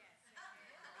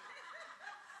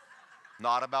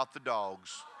 Not about the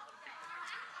dogs.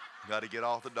 Got to get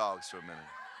off the dogs for a minute.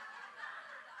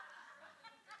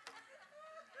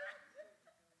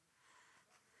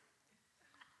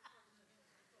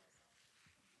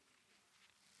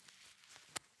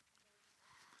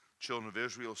 Children of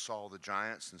Israel saw the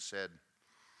giants and said,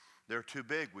 "They're too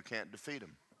big. We can't defeat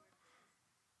them."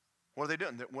 What are they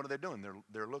doing? What are they doing?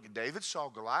 They're looking. David saw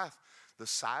Goliath. The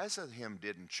size of him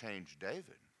didn't change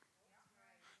David.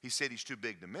 He said he's too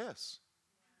big to miss.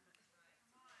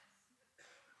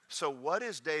 So what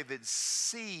is David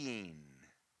seeing?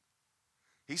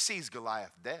 He sees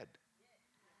Goliath dead.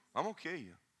 I'm going to kill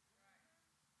you.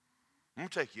 I'm going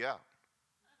to take you out.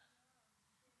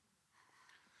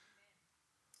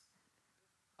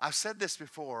 I've said this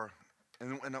before,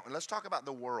 and let's talk about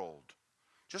the world.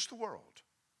 Just the world.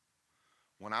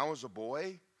 When I was a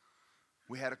boy,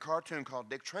 we had a cartoon called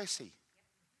Dick Tracy.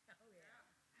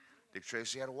 Dick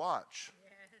Tracy had a watch.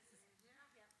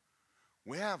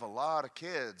 We have a lot of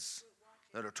kids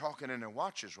that are talking in their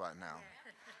watches right now.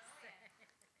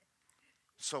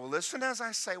 So listen as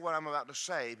I say what I'm about to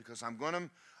say, because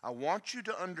I want you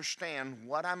to understand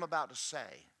what I'm about to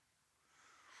say.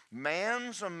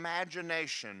 Man's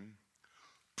imagination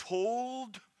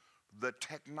pulled the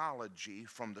technology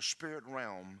from the spirit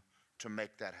realm to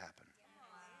make that happen.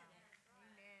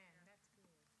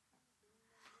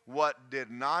 What did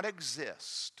not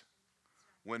exist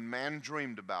when man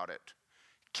dreamed about it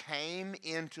came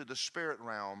into the spirit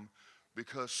realm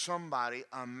because somebody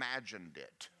imagined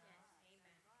it.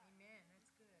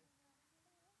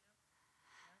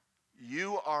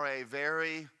 You are a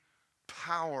very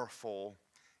powerful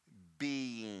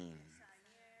being.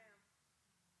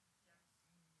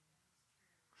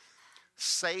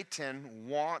 Satan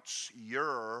wants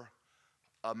your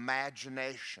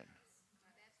imagination.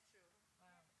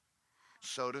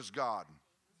 So does God.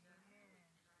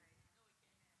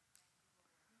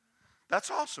 That's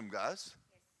awesome, guys.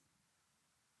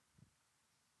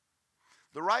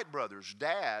 The Wright brothers'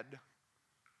 dad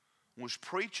was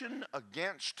preaching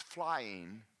against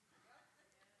flying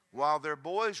while their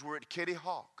boys were at Kitty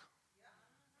Hawk.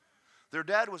 Their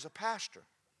dad was a pastor,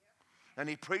 and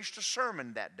he preached a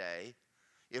sermon that day.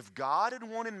 If God had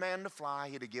wanted man to fly,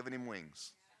 he'd have given him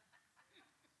wings.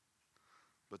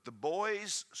 But the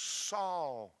boys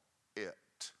saw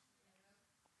it,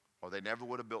 or they never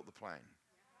would have built the plane.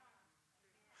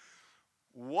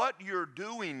 What you're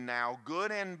doing now,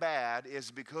 good and bad,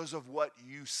 is because of what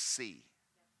you see.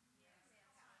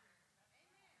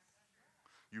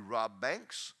 You rob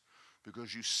banks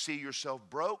because you see yourself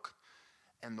broke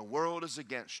and the world is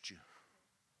against you.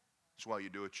 That's why you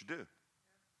do what you do.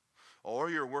 Or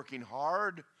you're working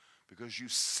hard because you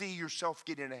see yourself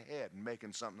getting ahead and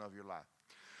making something of your life.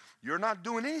 You're not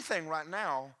doing anything right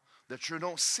now that you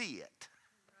don't see it.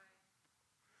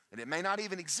 And it may not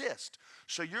even exist.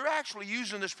 So you're actually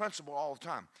using this principle all the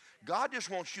time. God just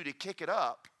wants you to kick it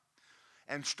up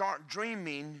and start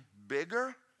dreaming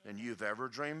bigger than you've ever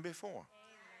dreamed before.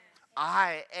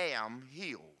 I am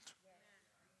healed.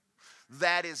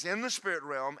 That is in the spirit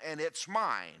realm, and it's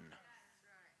mine.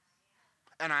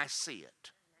 And I see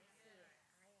it.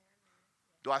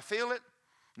 Do I feel it?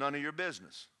 None of your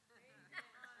business.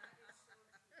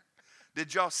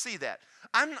 Did y'all see that?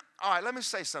 All right, let me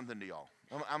say something to y'all.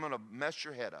 I'm going to mess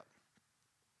your head up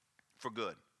for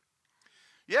good.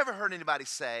 You ever heard anybody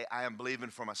say, "I am believing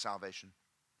for my salvation"?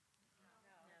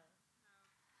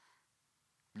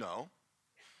 No.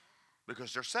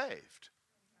 Because they're saved.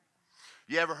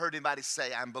 You ever heard anybody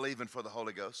say, "I'm believing for the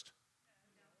Holy Ghost"?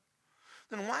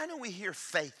 Then why don't we hear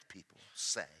faith people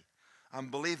say, "I'm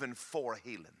believing for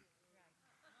healing"?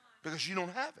 Because you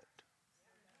don't have it.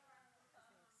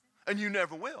 And you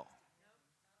never will.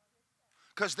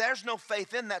 Because there's no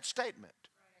faith in that statement.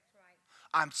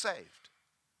 I'm saved.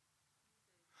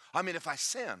 I mean, if I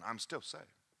sin, I'm still saved.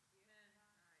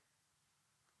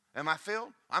 Am I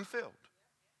filled? I'm filled.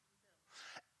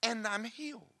 And I'm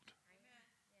healed.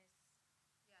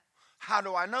 How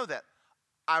do I know that?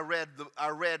 I read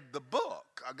the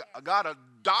book. I got a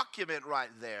document right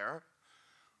there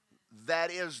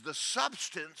that is the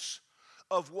substance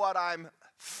of what I'm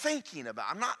thinking about.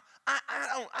 I'm not,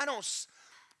 I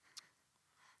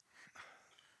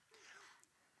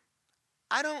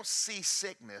don't see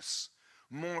sickness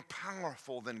more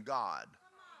powerful than God.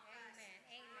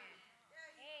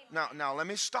 Now let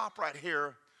me stop right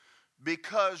here,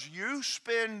 because you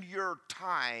spend your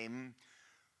time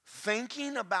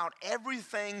thinking about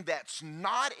everything that's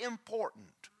not important.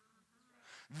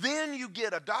 Then you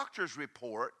get a doctor's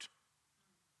report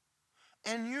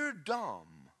and you're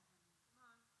dumb.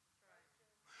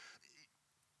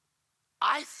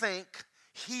 I think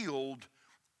healed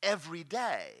every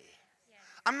day.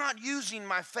 I'm not using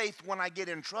my faith when I get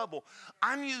in trouble.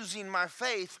 I'm using my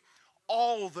faith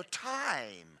all the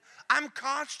time. I'm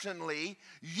constantly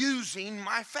using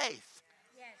my faith.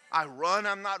 I run,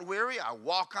 I'm not weary. I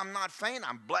walk, I'm not faint.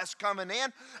 I'm blessed coming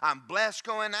in. I'm blessed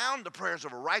going out. The prayers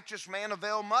of a righteous man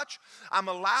avail much. I'm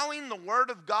allowing the word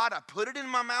of God, I put it in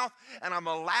my mouth, and I'm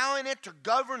allowing it to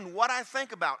govern what I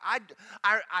think about. I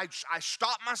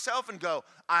stop myself and go,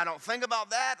 I don't think about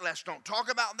that. Let's don't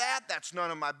talk about that. That's none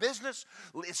of my business.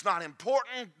 It's not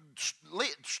important.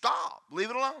 Stop. Leave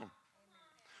it alone.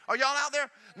 Are y'all out there?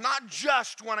 Not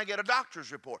just when I get a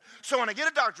doctor's report. So when I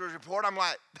get a doctor's report, I'm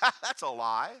like, that's a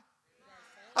lie.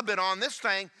 I've been on this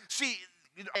thing. See,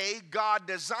 God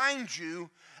designed you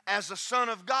as a son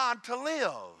of God to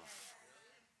live.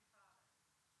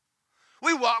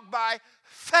 We walk by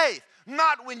faith,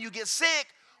 not when you get sick,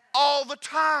 all the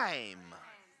time.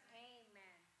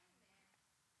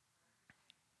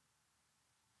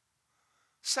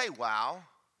 Say wow.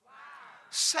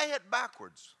 Say it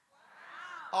backwards.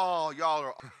 Oh,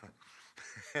 y'all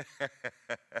are.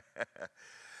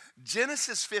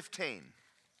 Genesis 15.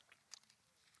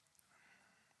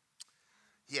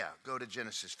 Yeah, go to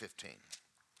Genesis 15,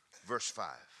 verse 5.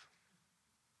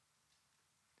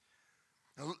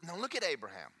 Now look at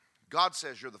Abraham. God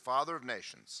says, you're the father of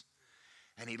nations.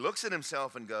 And he looks at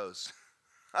himself and goes,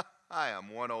 I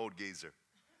am one old geezer.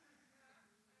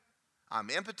 I'm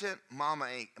impotent. Mama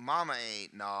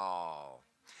ain't. No.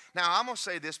 Now, I'm going to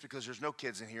say this because there's no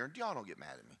kids in here, and y'all don't get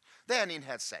mad at me. They hadn't even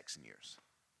had sex in years.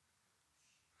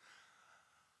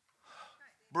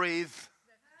 Breathe.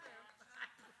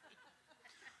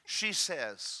 She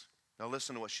says, now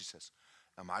listen to what she says.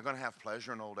 Am I going to have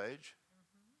pleasure in old age?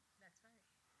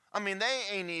 I mean, they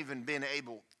ain't even been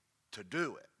able to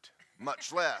do it,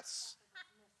 much less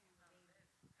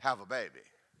have a baby.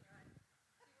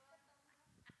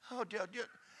 Oh, dear.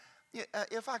 Yeah,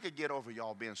 if I could get over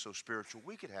y'all being so spiritual,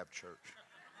 we could have church.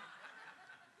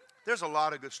 There's a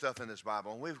lot of good stuff in this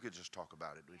Bible, and we could just talk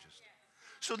about it.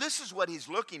 So this is what he's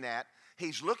looking at.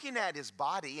 He's looking at his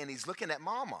body, and he's looking at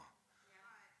mama.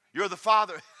 You're the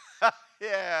father.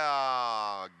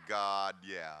 Yeah, God,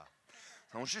 yeah.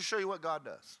 I want you to show you what God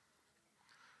does.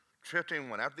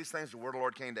 15:1. After these things, the word of the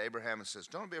Lord came to Abraham and says,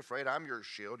 don't be afraid. I'm your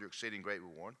shield, your exceeding great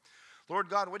reward. Lord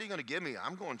God, what are you going to give me?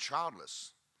 I'm going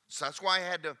childless. So that's why he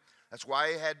had to,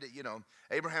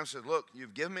 Abraham said, look,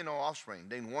 you've given me no offspring.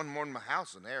 Then one more in my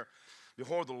house and there.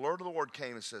 Behold, the Lord of the Lord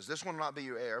came and says, this one will not be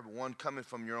your heir, but one coming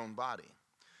from your own body.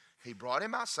 He brought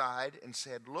him outside and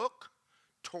said, look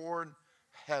toward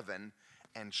heaven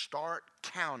and start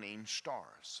counting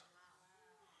stars.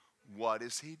 What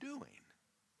is he doing?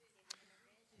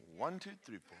 1, 2,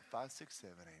 3, 4, 5, 6,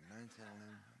 7, 8, 9, 10, 11.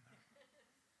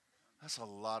 That's a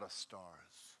lot of stars.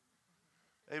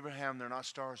 Abraham, they're not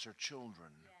stars, they're children.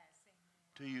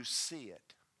 Do you see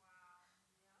it?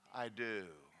 I do.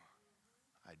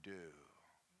 I do.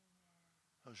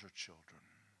 Those are children.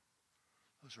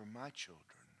 Those are my children.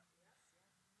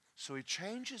 So he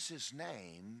changes his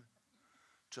name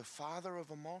to Father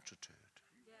of a Multitude.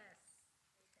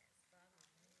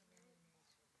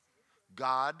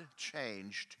 God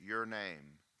changed your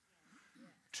name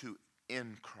to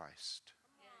in Christ.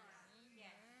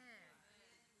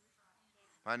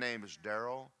 My name is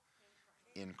Daryl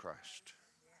in Christ.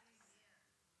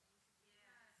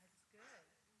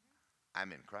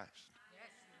 I'm in Christ.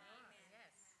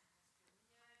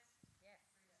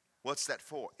 What's that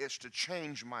for? It's to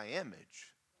change my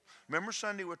image. Remember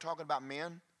Sunday we were talking about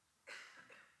men?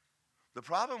 The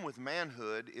problem with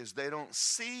manhood is they don't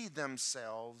see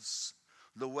themselves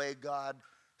the way God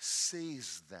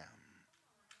sees them.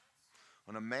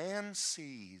 When a man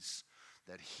sees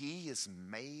that he is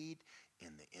made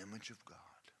in the image of God,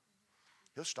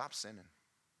 he'll stop sinning.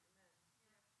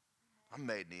 I'm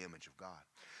made in the image of God.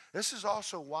 This is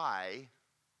also why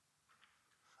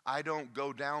I don't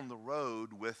go down the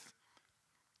road with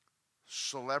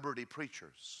celebrity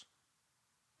preachers.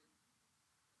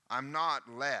 I'm not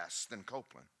less than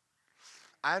Copeland.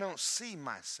 I don't see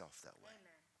myself that way.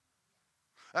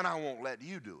 And I won't let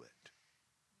you do it.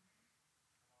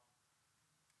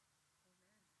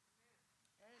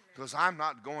 Because I'm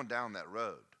not going down that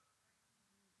road.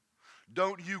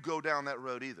 Don't you go down that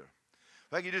road either.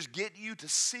 If I can just get you to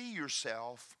see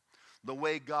yourself the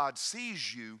way God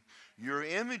sees you, your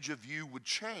image of you would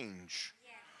change.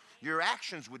 Your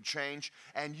actions would change,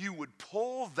 and you would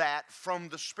pull that from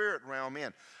the spirit realm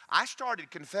in. I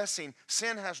started confessing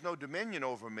sin has no dominion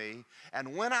over me,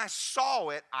 and when I saw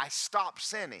it, I stopped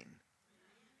sinning.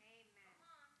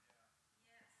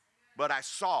 But I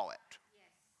saw it.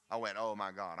 I went, oh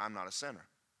my God, I'm not a sinner.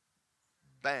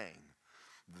 Bang.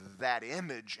 That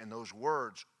image and those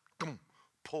words boom,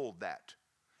 pulled that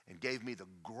and gave me the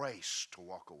grace to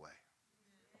walk away.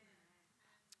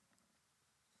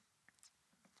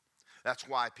 That's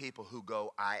why people who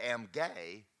go, I am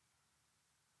gay,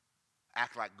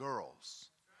 act like girls.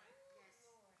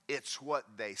 It's what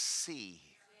they see.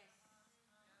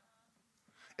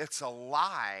 It's a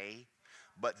lie,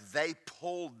 but they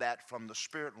pulled that from the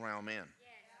spirit realm in.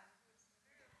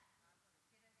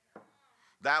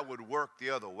 That would work the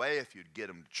other way if you'd get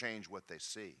them to change what they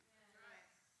see.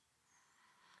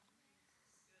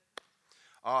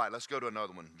 All right, let's go to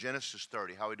another one. Genesis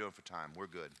 30. How are we doing for time? We're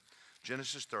good.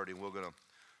 Genesis 30, I'm going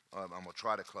to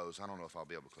try to close. I don't know if I'll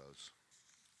be able to close.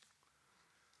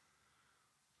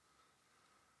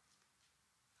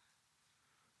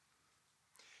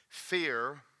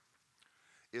 Fear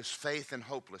is faith in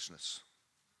hopelessness.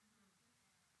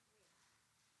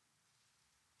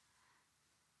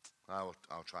 I'll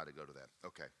try to go to that.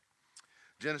 Okay.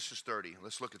 Genesis 30.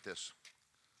 Let's look at this.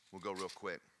 We'll go real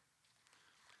quick.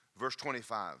 Verse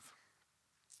 25.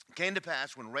 It came to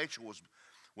pass when Rachel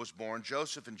was born,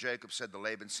 Joseph and Jacob said to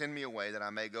Laban, send me away that I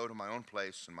may go to my own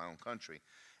place and my own country,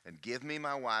 and give me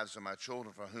my wives and my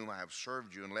children for whom I have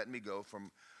served you, and let me go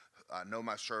from know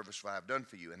my service what I have done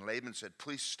for you. And Laban said,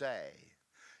 please stay,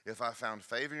 if I found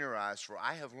favor in your eyes, for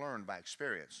I have learned by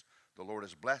experience, the Lord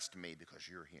has blessed me because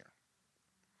you're here.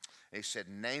 And he said,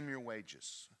 name your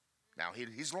wages. Now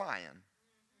he's lying.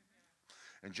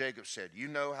 And Jacob said, you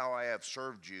know how I have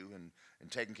served you and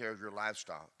taken care of your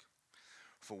livestock.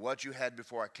 For what you had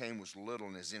before I came was little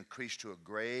and has increased to a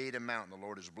great amount. And the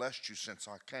Lord has blessed you since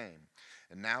I came.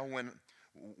 And now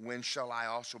when shall I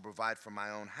also provide for my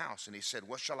own house? And he said,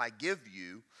 what shall I give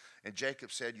you? And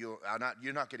Jacob said, you're not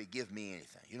going to give me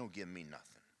anything. You don't give me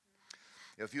nothing.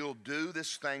 If you'll do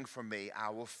this thing for me, I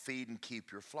will feed and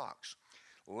keep your flocks.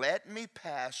 Let me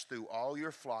pass through all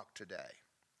your flock today,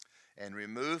 and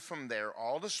remove from there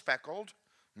all the speckled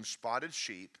and spotted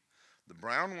sheep, the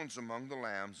brown ones among the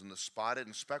lambs, and the spotted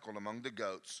and speckled among the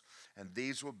goats, and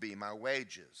these will be my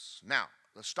wages. Now,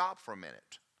 let's stop for a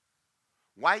minute.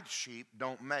 White sheep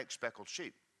don't make speckled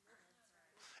sheep.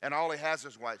 And all he has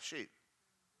is white sheep.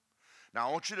 Now,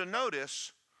 I want you to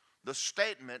notice the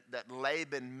statement that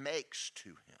Laban makes to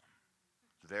him.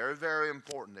 It's very, very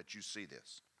important that you see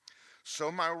this.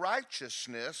 So my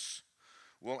righteousness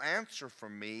will answer for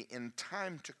me in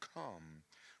time to come,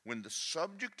 when the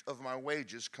subject of my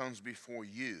wages comes before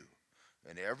you,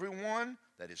 and everyone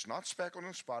that is not speckled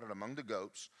and spotted among the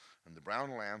goats and the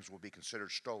brown lambs will be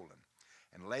considered stolen.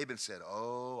 And Laban said,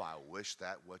 oh, I wish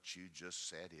that what you just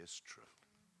said is true.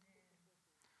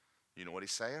 You know what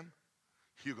he's saying?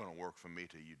 You're going to work for me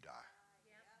till you die.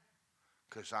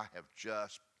 Because I have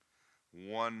just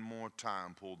one more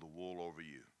time pulled the wool over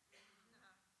you.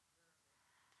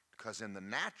 Because in the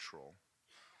natural,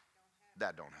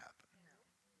 that don't happen.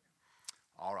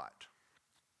 All right.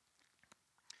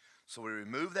 So we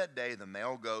removed that day the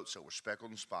male goats that were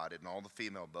speckled and spotted, and all the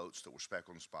female goats that were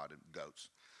speckled and spotted goats.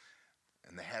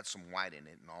 And they had some white in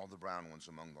it, and all the brown ones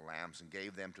among the lambs, and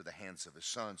gave them to the hands of his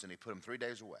sons, and he put them 3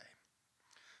 days away.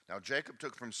 Now Jacob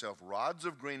took for himself rods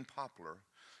of green poplar,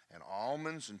 and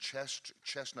almonds and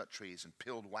chestnut trees, and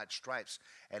peeled white stripes,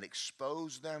 and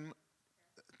exposed them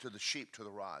to the sheep, to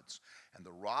the rods. And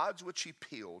the rods which he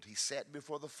peeled, he set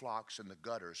before the flocks in the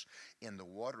gutters, in the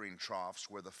watering troughs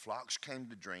where the flocks came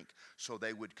to drink, so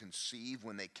they would conceive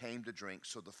when they came to drink.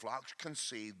 So the flocks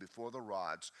conceived before the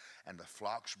rods, and the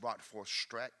flocks brought forth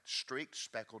streaked,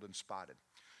 speckled, and spotted.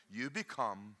 You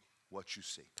become what you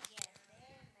see. Yes.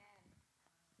 Amen.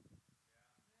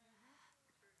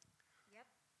 Yep.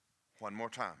 One more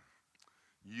time.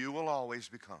 You will always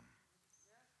become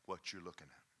what you're looking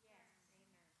at.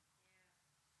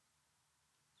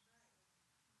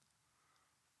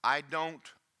 I don't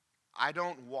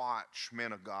watch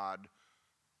men of God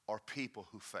or people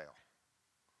who fail.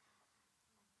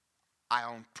 I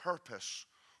on purpose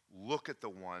look at the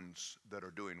ones that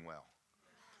are doing well,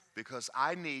 because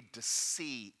I need to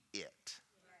see it.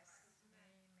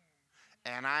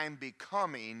 and I'm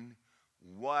becoming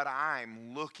what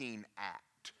I'm looking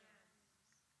at.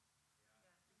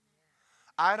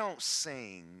 I don't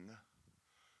sing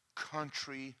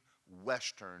country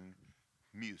western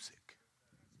music.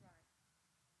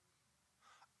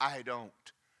 I don't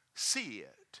see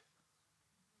it.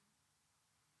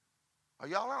 Are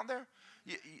y'all out there?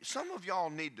 Some of y'all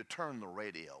need to turn the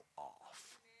radio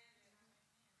off.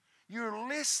 You're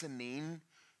listening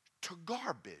to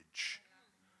garbage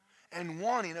and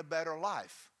wanting a better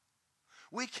life.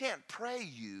 We can't pray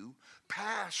you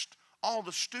past all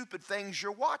the stupid things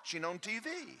you're watching on TV.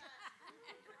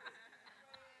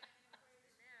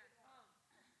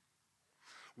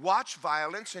 Watch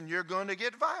violence and you're going to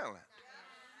get violent.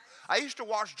 I used to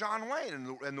watch John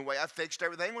Wayne, and the way I fixed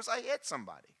everything was I hit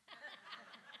somebody.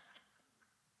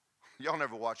 Y'all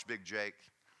never watched Big Jake?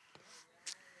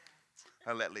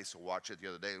 I let Lisa watch it the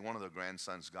other day. One of their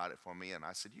grandsons got it for me, and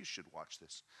I said, you should watch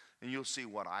this. And you'll see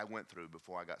what I went through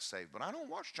before I got saved. But I don't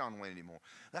watch John Wayne anymore.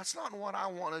 That's not what I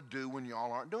want to do when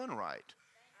y'all aren't doing right.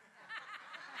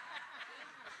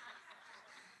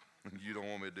 You don't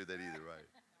want me to do that either, right?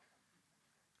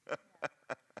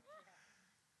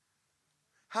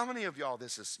 How many of y'all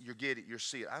you get it, you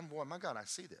see it? Boy, my God, I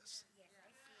see this.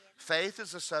 Faith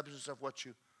is the substance of what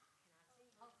you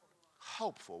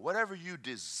hope for, whatever you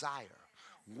desire.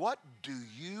 What do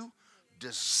you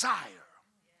desire?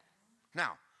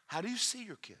 Now, how do you see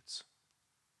your kids?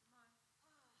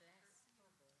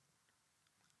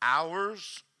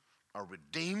 Ours are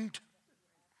redeemed,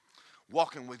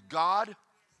 walking with God,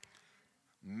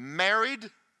 married.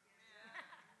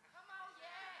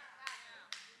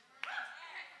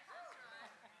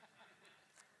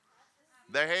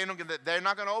 They're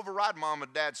not going to override mom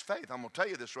and dad's faith. I'm going to tell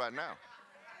you this right now.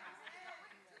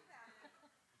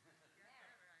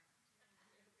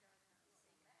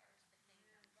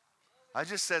 I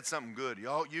just said something good.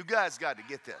 Y'all, you guys got to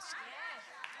get this.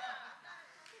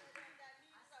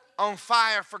 On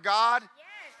fire for God,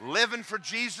 living for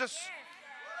Jesus.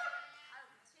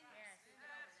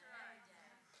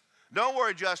 Don't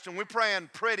worry, Justin. We're praying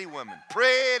pretty women.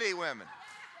 Pretty women.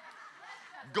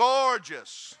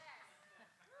 Gorgeous.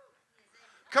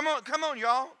 Come on,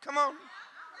 y'all. Come on.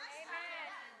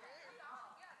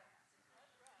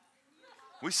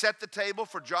 We set the table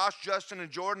for Josh, Justin, and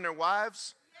Jordan, their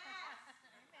wives.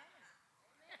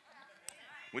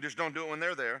 We just don't do it when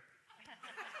they're there.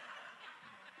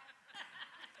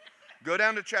 Go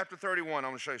down to chapter 31.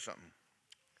 I'm going to show you something.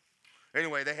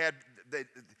 Anyway, they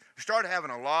started having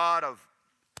a lot of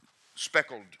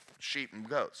speckled sheep and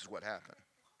goats is what happened.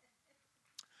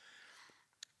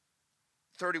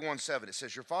 31:7, it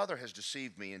says, your father has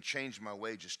deceived me and changed my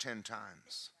wages 10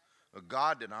 times. But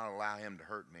God did not allow him to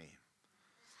hurt me.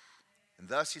 And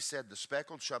thus he said, the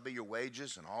speckled shall be your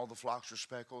wages, and all the flocks are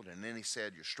speckled. And then he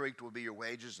said, your streaked will be your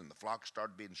wages, and the flocks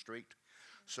started being streaked.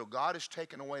 So God has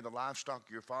taken away the livestock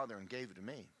of your father and gave it to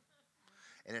me.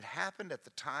 And it happened at the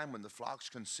time when the flocks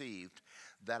conceived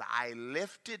that I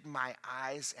lifted my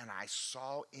eyes and I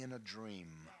saw in a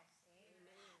dream.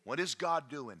 What is God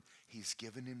doing? He's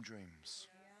giving him dreams.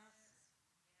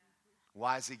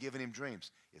 Why is he giving him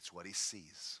dreams? It's what he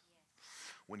sees.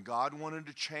 When God wanted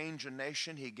to change a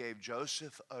nation, he gave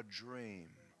Joseph a dream.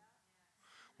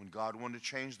 When God wanted to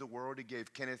change the world, he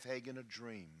gave Kenneth Hagin a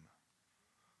dream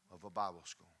of a Bible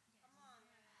school.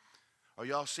 Or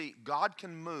y'all see, God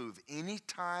can move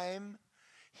anytime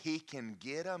he can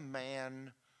get a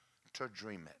man to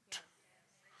dream it.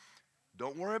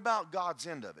 Don't worry about God's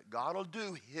end of it. God will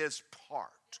do his part.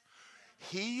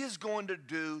 He is going to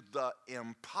do the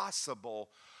impossible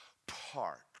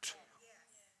part.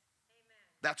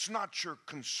 That's not your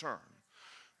concern.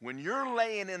 When you're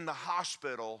laying in the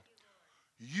hospital,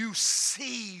 you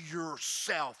see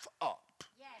yourself up.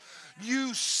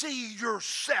 You see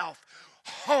yourself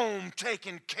home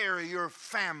taking care of your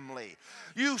family.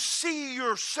 You see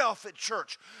yourself at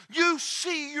church. You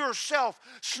see yourself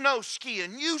snow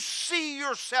skiing. You see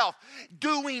yourself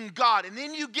doing God. And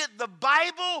then you get the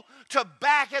Bible to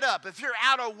back it up. If you're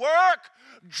out of work,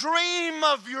 dream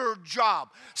of your job.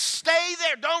 Stay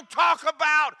there. Don't talk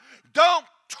about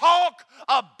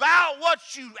what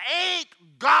you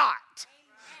ain't got.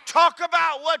 Talk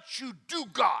about what you do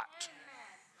got.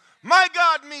 My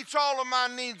God meets all of my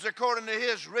needs according to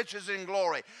his riches in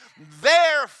glory.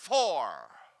 Therefore,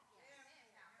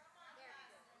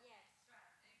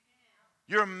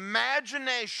 your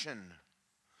imagination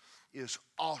is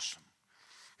awesome.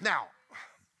 Now,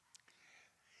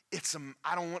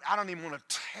 I don't even want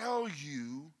to tell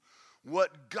you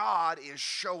what God is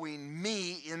showing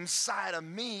me inside of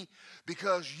me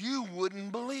because you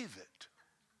wouldn't believe it.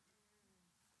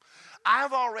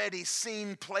 I've already already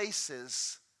seen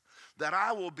places that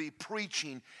I will be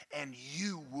preaching and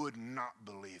you would not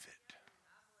believe it.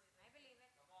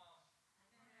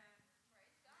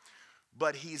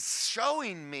 But he's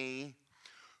showing me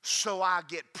so I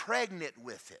get pregnant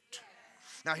with it.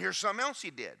 Now here's something else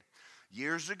he did.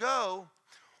 Years ago,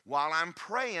 while I'm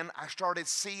praying, I started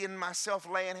seeing myself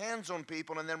laying hands on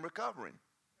people and then recovering.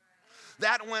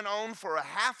 That went on for a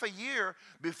half a year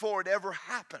before it ever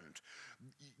happened.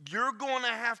 You're going to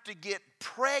have to get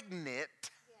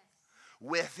pregnant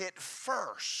with it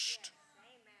first.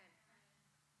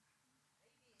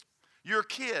 Your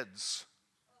kids.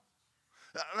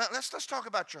 Let's talk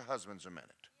about your husbands a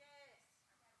minute.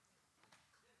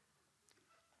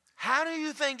 How do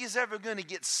you think he's ever going to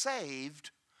get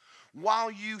saved while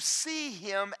you see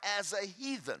him as a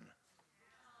heathen?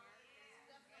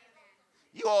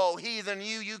 You old heathen,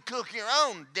 you cook your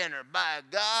own dinner, by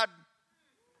God.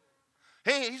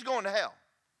 He's going to hell.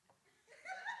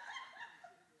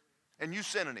 And you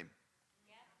sending him.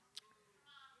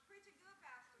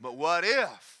 But what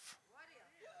if?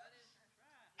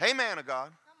 Hey, man of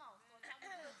God.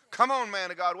 Come on,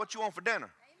 man of God. What you want for dinner?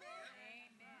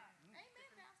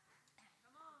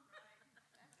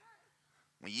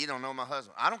 Well, you don't know my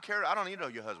husband. I don't care. I don't need to know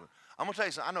your husband. I'm going to tell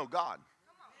you something. I know God.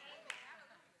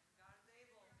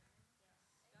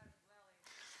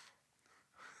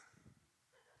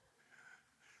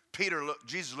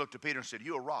 Jesus looked at Peter and said,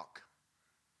 "You a rock."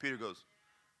 Peter goes,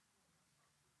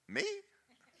 "Me?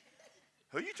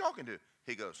 Who are you talking to?"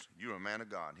 He goes, "You're a man of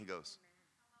God." He goes,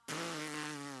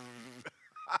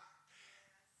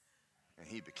 and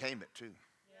he became it too.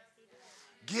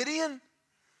 Gideon,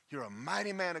 you're a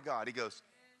mighty man of God. He goes,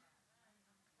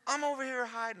 "I'm over here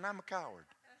hiding. I'm a coward."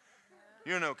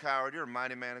 You're no coward. You're a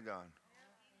mighty man of God.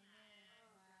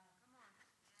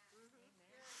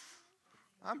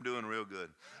 I'm doing real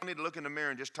good. You need to look in the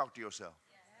mirror and just talk to yourself.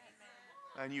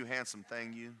 And you handsome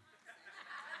thing, you.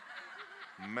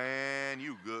 Man,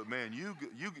 you good. Man, you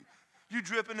good. You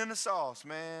dripping in the sauce,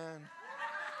 man.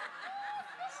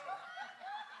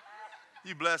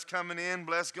 You blessed coming in,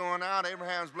 blessed going out.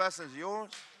 Abraham's blessing is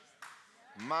yours.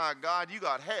 My God, you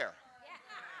got hair.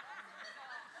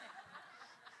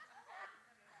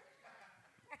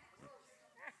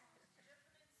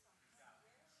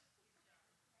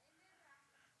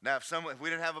 Now, if we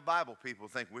didn't have a Bible, people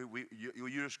think you're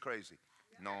just crazy.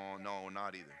 No,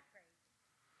 not either.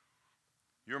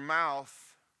 Your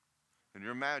mouth and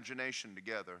your imagination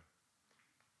together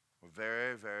were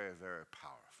very, very, very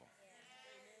powerful.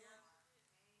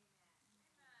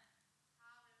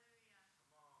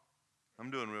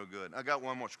 I'm doing real good. I got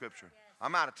one more scripture.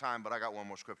 I'm out of time, but I got one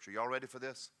more scripture. Y'all ready for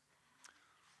this?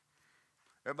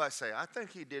 Everybody say, "I think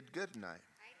he did good tonight."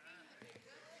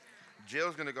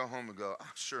 Jill's going to go home and go, "I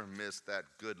sure missed that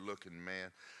good-looking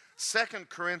man." 2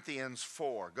 Corinthians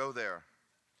 4. Go there.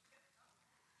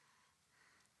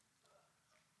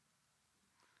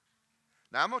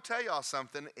 Now, I'm going to tell y'all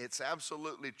something. It's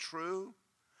absolutely true,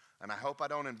 and I hope I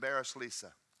don't embarrass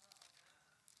Lisa.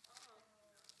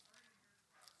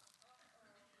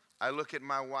 I look at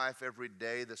my wife every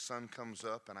day the sun comes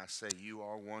up, and I say, "You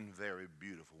are one very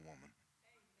beautiful woman."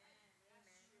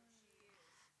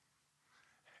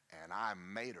 And I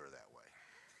made her that way.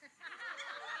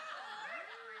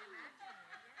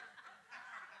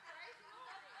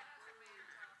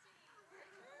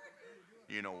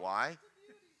 You know why?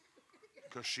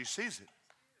 Because she sees it.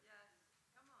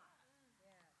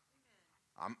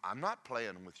 I'm not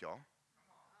playing with y'all.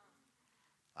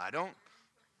 I'm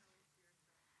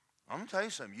going to tell you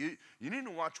something. You need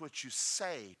to watch what you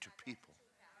say to people.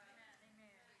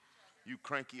 You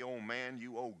cranky old man,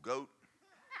 you old goat.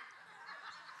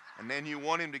 And then you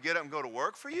want him to get up and go to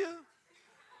work for you?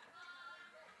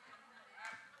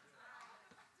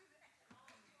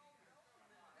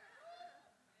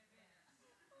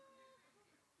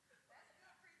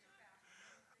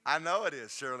 I know it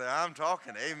is, Shirley. I'm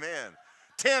talking. Amen.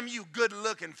 Tim, you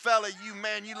good-looking fella, you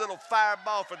man, you little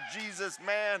fireball for Jesus,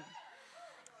 man.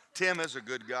 Tim is a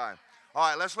good guy. All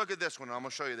right, let's look at this one. I'm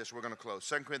going to show you this. We're going to close.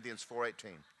 2 Corinthians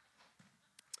 4:18.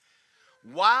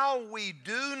 While we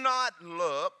do not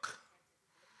look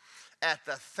at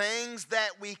the things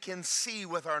that we can see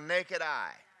with our naked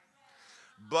eye,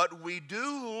 but we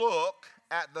do look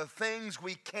at the things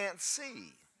we can't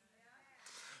see.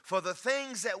 For the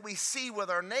things that we see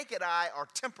with our naked eye are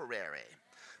temporary,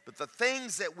 but the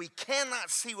things that we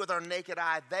cannot see with our naked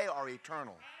eye, they are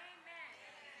eternal.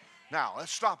 Now,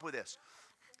 let's stop with this.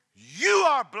 You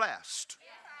are blessed.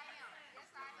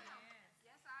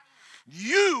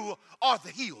 You are the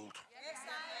healed.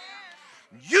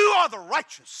 You are the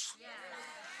righteous.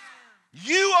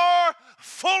 You are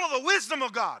full of the wisdom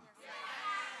of God.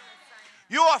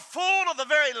 You are full of the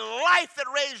very life that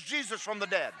raised Jesus from the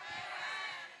dead.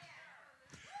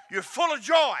 You're full of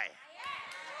joy.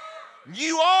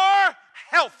 You are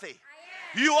healthy.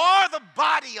 You are the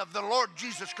body of the Lord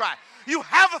Jesus Christ. You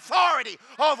have authority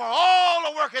over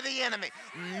all the work of the enemy.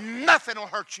 Nothing will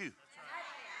hurt you.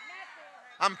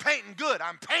 I'm painting good.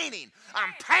 I'm painting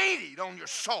on your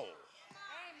soul.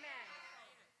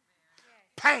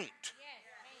 Paint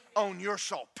on your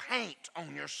soul. Paint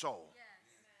on your soul.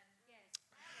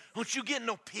 Don't you get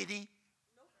no pity?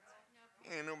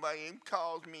 Ain't nobody even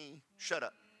calls me. Shut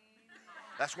up.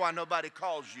 That's why nobody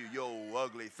calls you, yo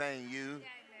ugly thing, you.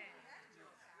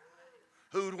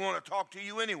 Who'd want to talk to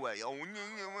you anyway? Oh, you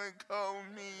won't call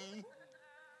me.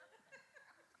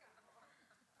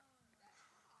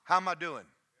 How am I doing?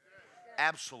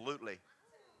 Absolutely.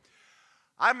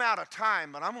 I'm out of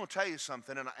time, but I'm going to tell you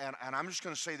something, and I'm just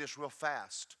going to say this real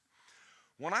fast.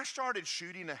 When I started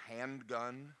shooting a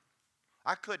handgun,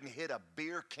 I couldn't hit a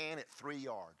beer can at 3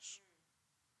 yards.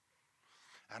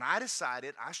 And I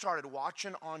decided, I started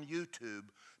watching on YouTube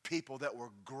people that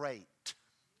were great.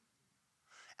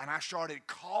 And I started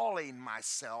calling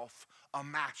myself a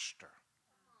master.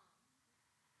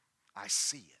 I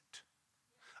see it.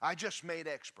 I just made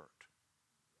expert.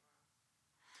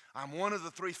 I'm one of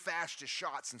the 3 fastest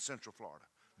shots in Central Florida.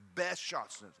 Best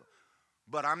shots in Central Florida.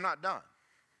 But I'm not done.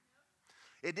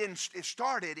 It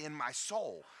started in my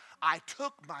soul. I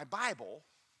took my Bible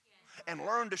and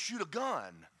learned to shoot a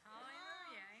gun.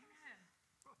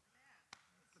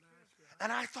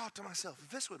 And I thought to myself, if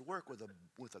this would work with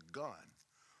a gun,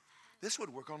 this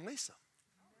would work on Lisa.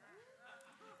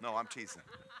 No, I'm teasing.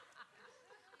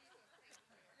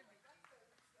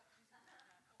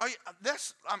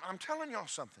 I'm telling y'all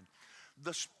something.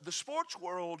 The sports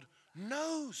world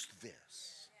knows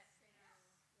this.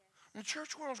 The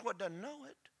church world's what doesn't know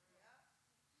it.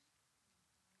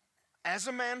 As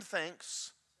a man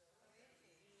thinks,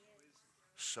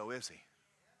 so is he.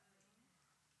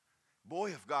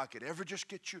 Boy, if God could ever just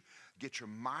get your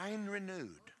mind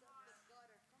renewed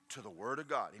to the Word of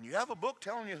God. And you have a book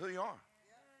telling you who you are.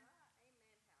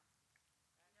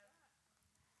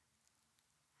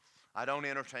 I don't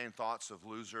entertain thoughts of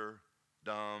loser,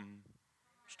 dumb,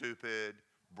 stupid,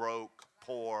 broke,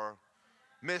 poor,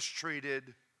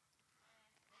 mistreated,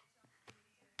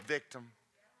 victim.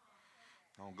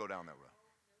 I don't go down that road.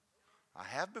 I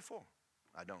have before.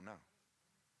 I don't know.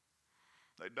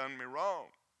 They done me wrong.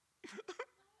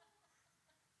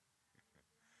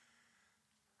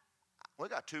 We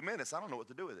got 2 minutes. I don't know what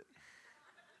to do with it.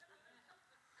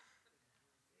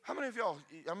 How many of y'all,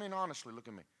 honestly, look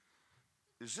at me.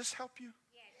 Does this help you?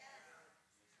 Yes.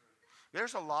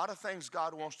 There's a lot of things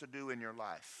God wants to do in your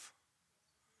life.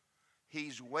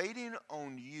 He's waiting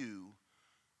on you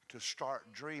to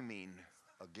start dreaming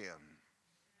again.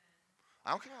 I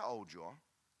don't care how old you are.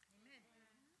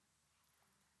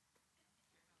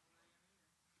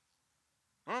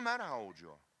 It don't matter how old you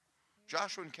are.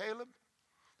 Joshua and Caleb,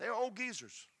 they were old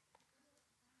geezers.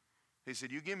 He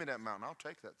said, you give me that mountain, I'll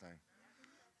take that thing.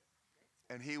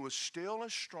 And he was still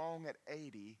as strong at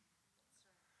 80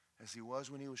 as he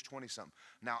was when he was 20-something.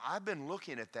 Now, I've been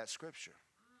looking at that scripture.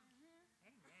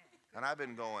 And I've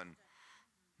been going,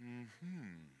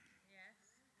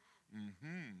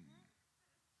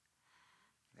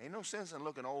 Ain't no sense in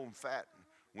looking old and fat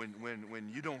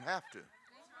when you don't have to.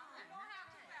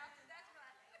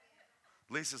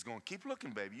 Lisa's going, keep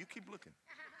looking, baby. You keep looking.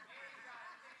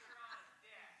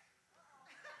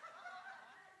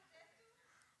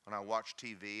 When I watch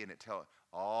TV and it tells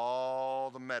all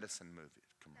the medicine movie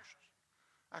commercials,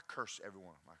 I curse every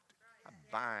one of them. I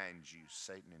bind you,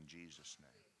 Satan, in Jesus' name.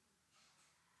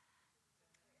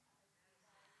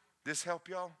 This help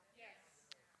y'all? Yes.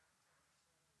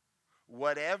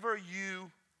 Whatever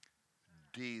you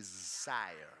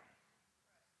desire.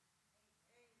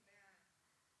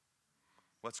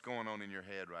 What's going on in your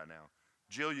head right now?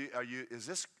 Jill, is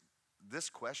this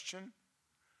question?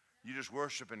 You just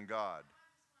worshiping God.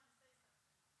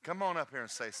 Come on up here and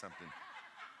say something.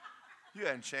 You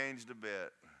hadn't changed a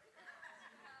bit.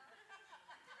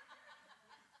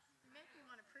 You make me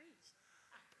want to preach.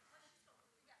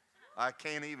 I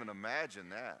can't even imagine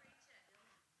that.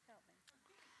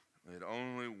 It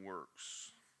only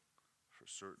works for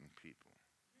certain people.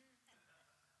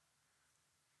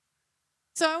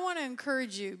 So I want to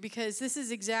encourage you, because this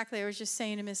is exactly, I was just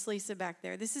saying to Miss Lisa back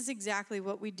there, this is exactly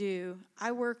what we do.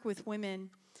 I work with women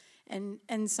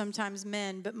and sometimes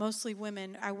men, but mostly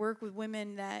women. I work with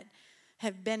women that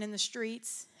have been in the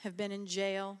streets, have been in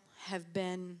jail, have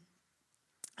been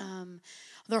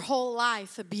their whole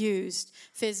life abused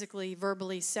physically,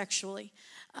 verbally, sexually.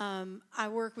 I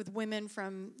work with women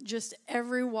from just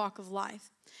every walk of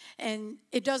life. And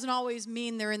it doesn't always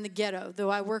mean they're in the ghetto, though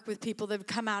I work with people that have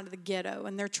come out of the ghetto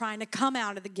and they're trying to come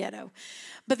out of the ghetto.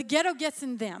 But the ghetto gets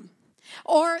in them,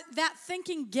 or that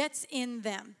thinking gets in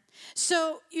them.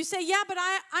 So you say, yeah, but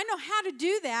I know how to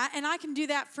do that, and I can do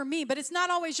that for me. But it's not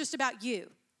always just about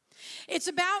you. It's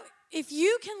about if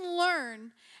you can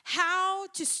learn how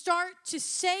to start to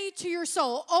say to your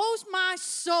soul, oh, my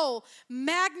soul,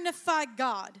 magnify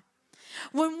God.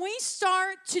 When we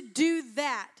start to do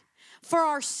that for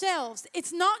ourselves,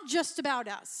 it's not just about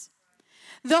us.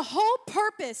 The whole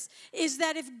purpose is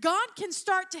that if God can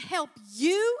start to help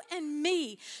you and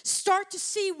me start to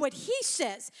see what He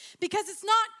says, because it's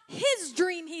not His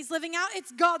dream He's living out,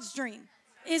 it's God's dream.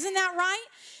 Isn't that right?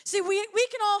 See, we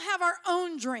can all have our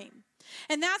own dream.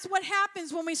 And that's what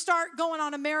happens when we start going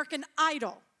on American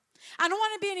Idol. I don't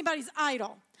want to be anybody's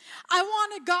idol. I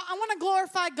want to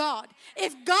glorify God.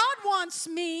 If God wants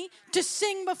me to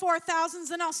sing before thousands,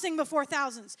 then I'll sing before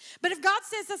thousands. But if God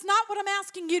says that's not what I'm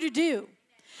asking you to do,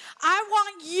 I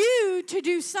want you to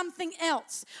do something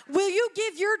else. Will you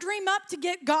give your dream up to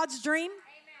get God's dream?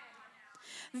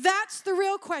 That's the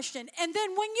real question. And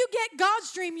then when you get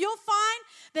God's dream, you'll find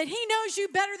that He knows you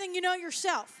better than you know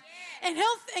yourself. And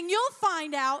you'll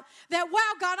find out that,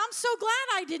 wow, God, I'm so glad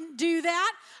I didn't do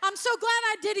that. I'm so glad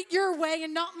I did it your way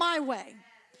and not my way.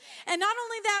 And not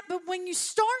only that, but when you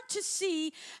start to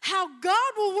see how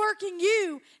God will work in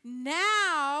you,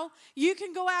 now you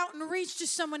can go out and reach to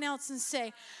someone else and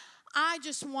say, I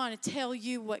just want to tell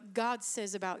you what God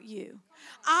says about you.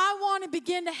 I want to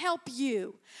begin to help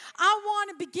you. I want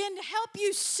to begin to help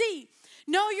you see.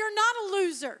 No, you're not a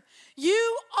loser.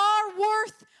 You are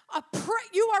worth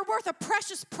a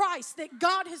precious price that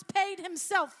God has paid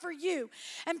Himself for you.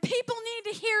 And people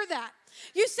need to hear that.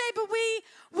 You say, but we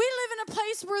live in a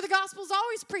place where the gospel's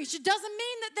always preached. It doesn't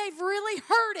mean that they've really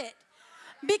heard it,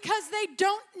 because they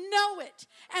don't know it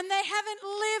and they haven't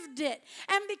lived it,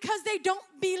 and because they don't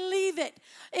believe it.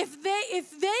 If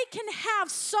they can have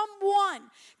someone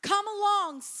come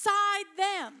alongside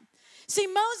them. See,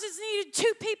 Moses needed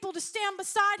 2 people to stand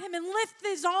beside him and lift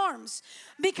his arms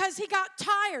because he got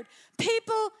tired.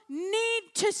 People need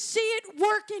to see it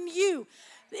work in you.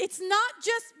 It's not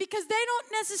just because they don't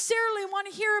necessarily want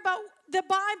to hear about the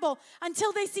Bible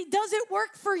until they see, does it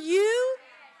work for you?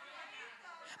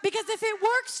 Because if it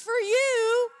works for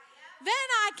you, then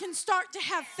I can start to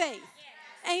have faith.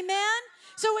 Amen?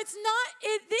 So it's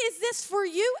not, is this for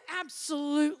you?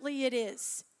 Absolutely it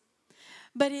is.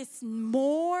 But it's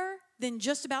more than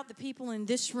just about the people in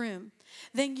this room.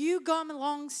 Then you come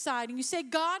alongside and you say,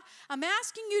 God, I'm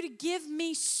asking you to give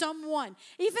me someone,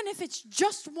 even if it's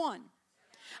just one.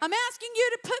 I'm asking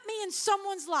you to put me in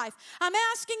someone's life. I'm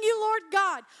asking you, Lord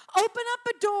God, open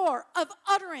up a door of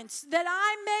utterance that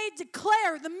I may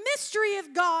declare the mystery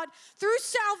of God through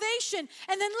salvation,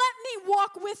 and then let me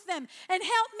walk with them and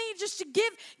help me just to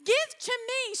give to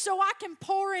me so I can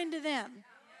pour into them.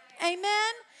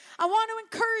 Amen? I want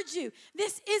to encourage you.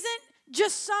 This isn't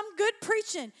just some good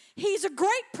preaching. He's a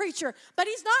great preacher, but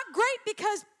he's not great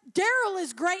because Daryl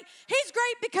is great. He's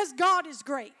great because God is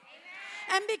great.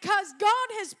 And because God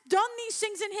has done these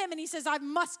things in him, and he says, I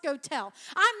must go tell.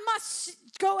 I must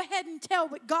go ahead and tell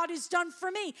what God has done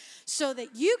for me so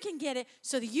that you can get it,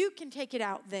 so that you can take it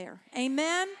out there.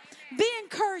 Amen? Be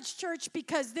encouraged, church,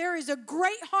 because there is a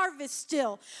great harvest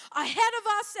still ahead of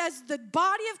us as the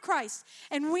body of Christ,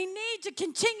 and we need to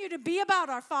continue to be about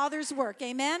our Father's work.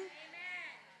 Amen?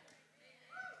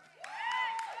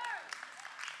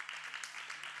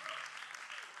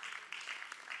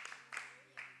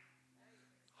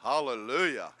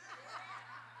 Hallelujah.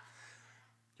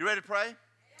 You ready to pray?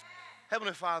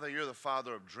 Heavenly Father, you're the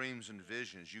Father of dreams and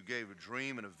visions. You gave a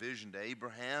dream and a vision to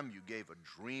Abraham. You gave a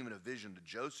dream and a vision to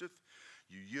Joseph.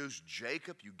 You used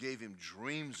Jacob. You gave him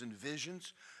dreams and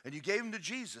visions. And you gave him to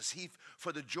Jesus.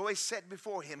 For the joy set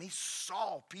before him, he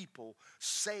saw people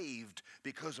saved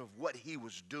because of what he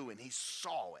was doing. He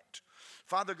saw it.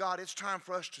 Father God, it's time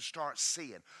for us to start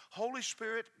seeing. Holy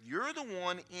Spirit, you're the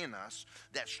one in us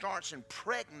that starts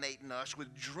impregnating us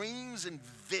with dreams and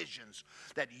visions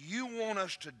that you want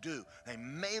us to do. They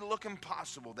may look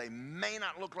impossible. They may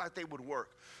not look like they would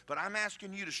work. But I'm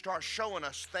asking you to start showing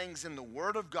us things in the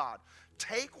Word of God.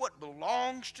 Take what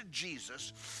belongs to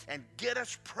Jesus and get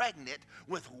us pregnant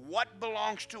with what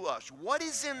belongs to us. What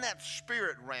is in that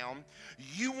spirit realm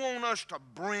you want us to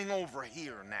bring over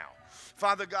here now?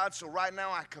 Father God, so right now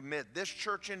I commit this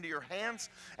church into your hands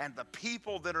and the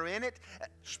people that are in it,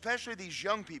 especially these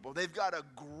young people. They've got a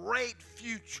great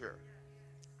future.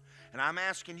 And I'm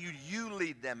asking you, you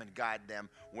lead them and guide them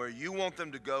where you want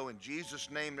them to go. In Jesus'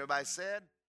 name, everybody said.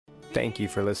 Thank you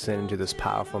for listening to this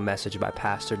powerful message by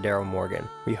Pastor Daryl Morgan.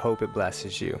 We hope it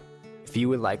blesses you. If you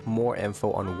would like more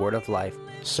info on Word of Life,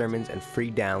 sermons, and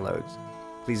free downloads,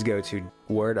 please go to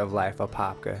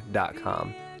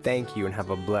wordoflifeapopka.com. Thank you and have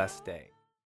a blessed day.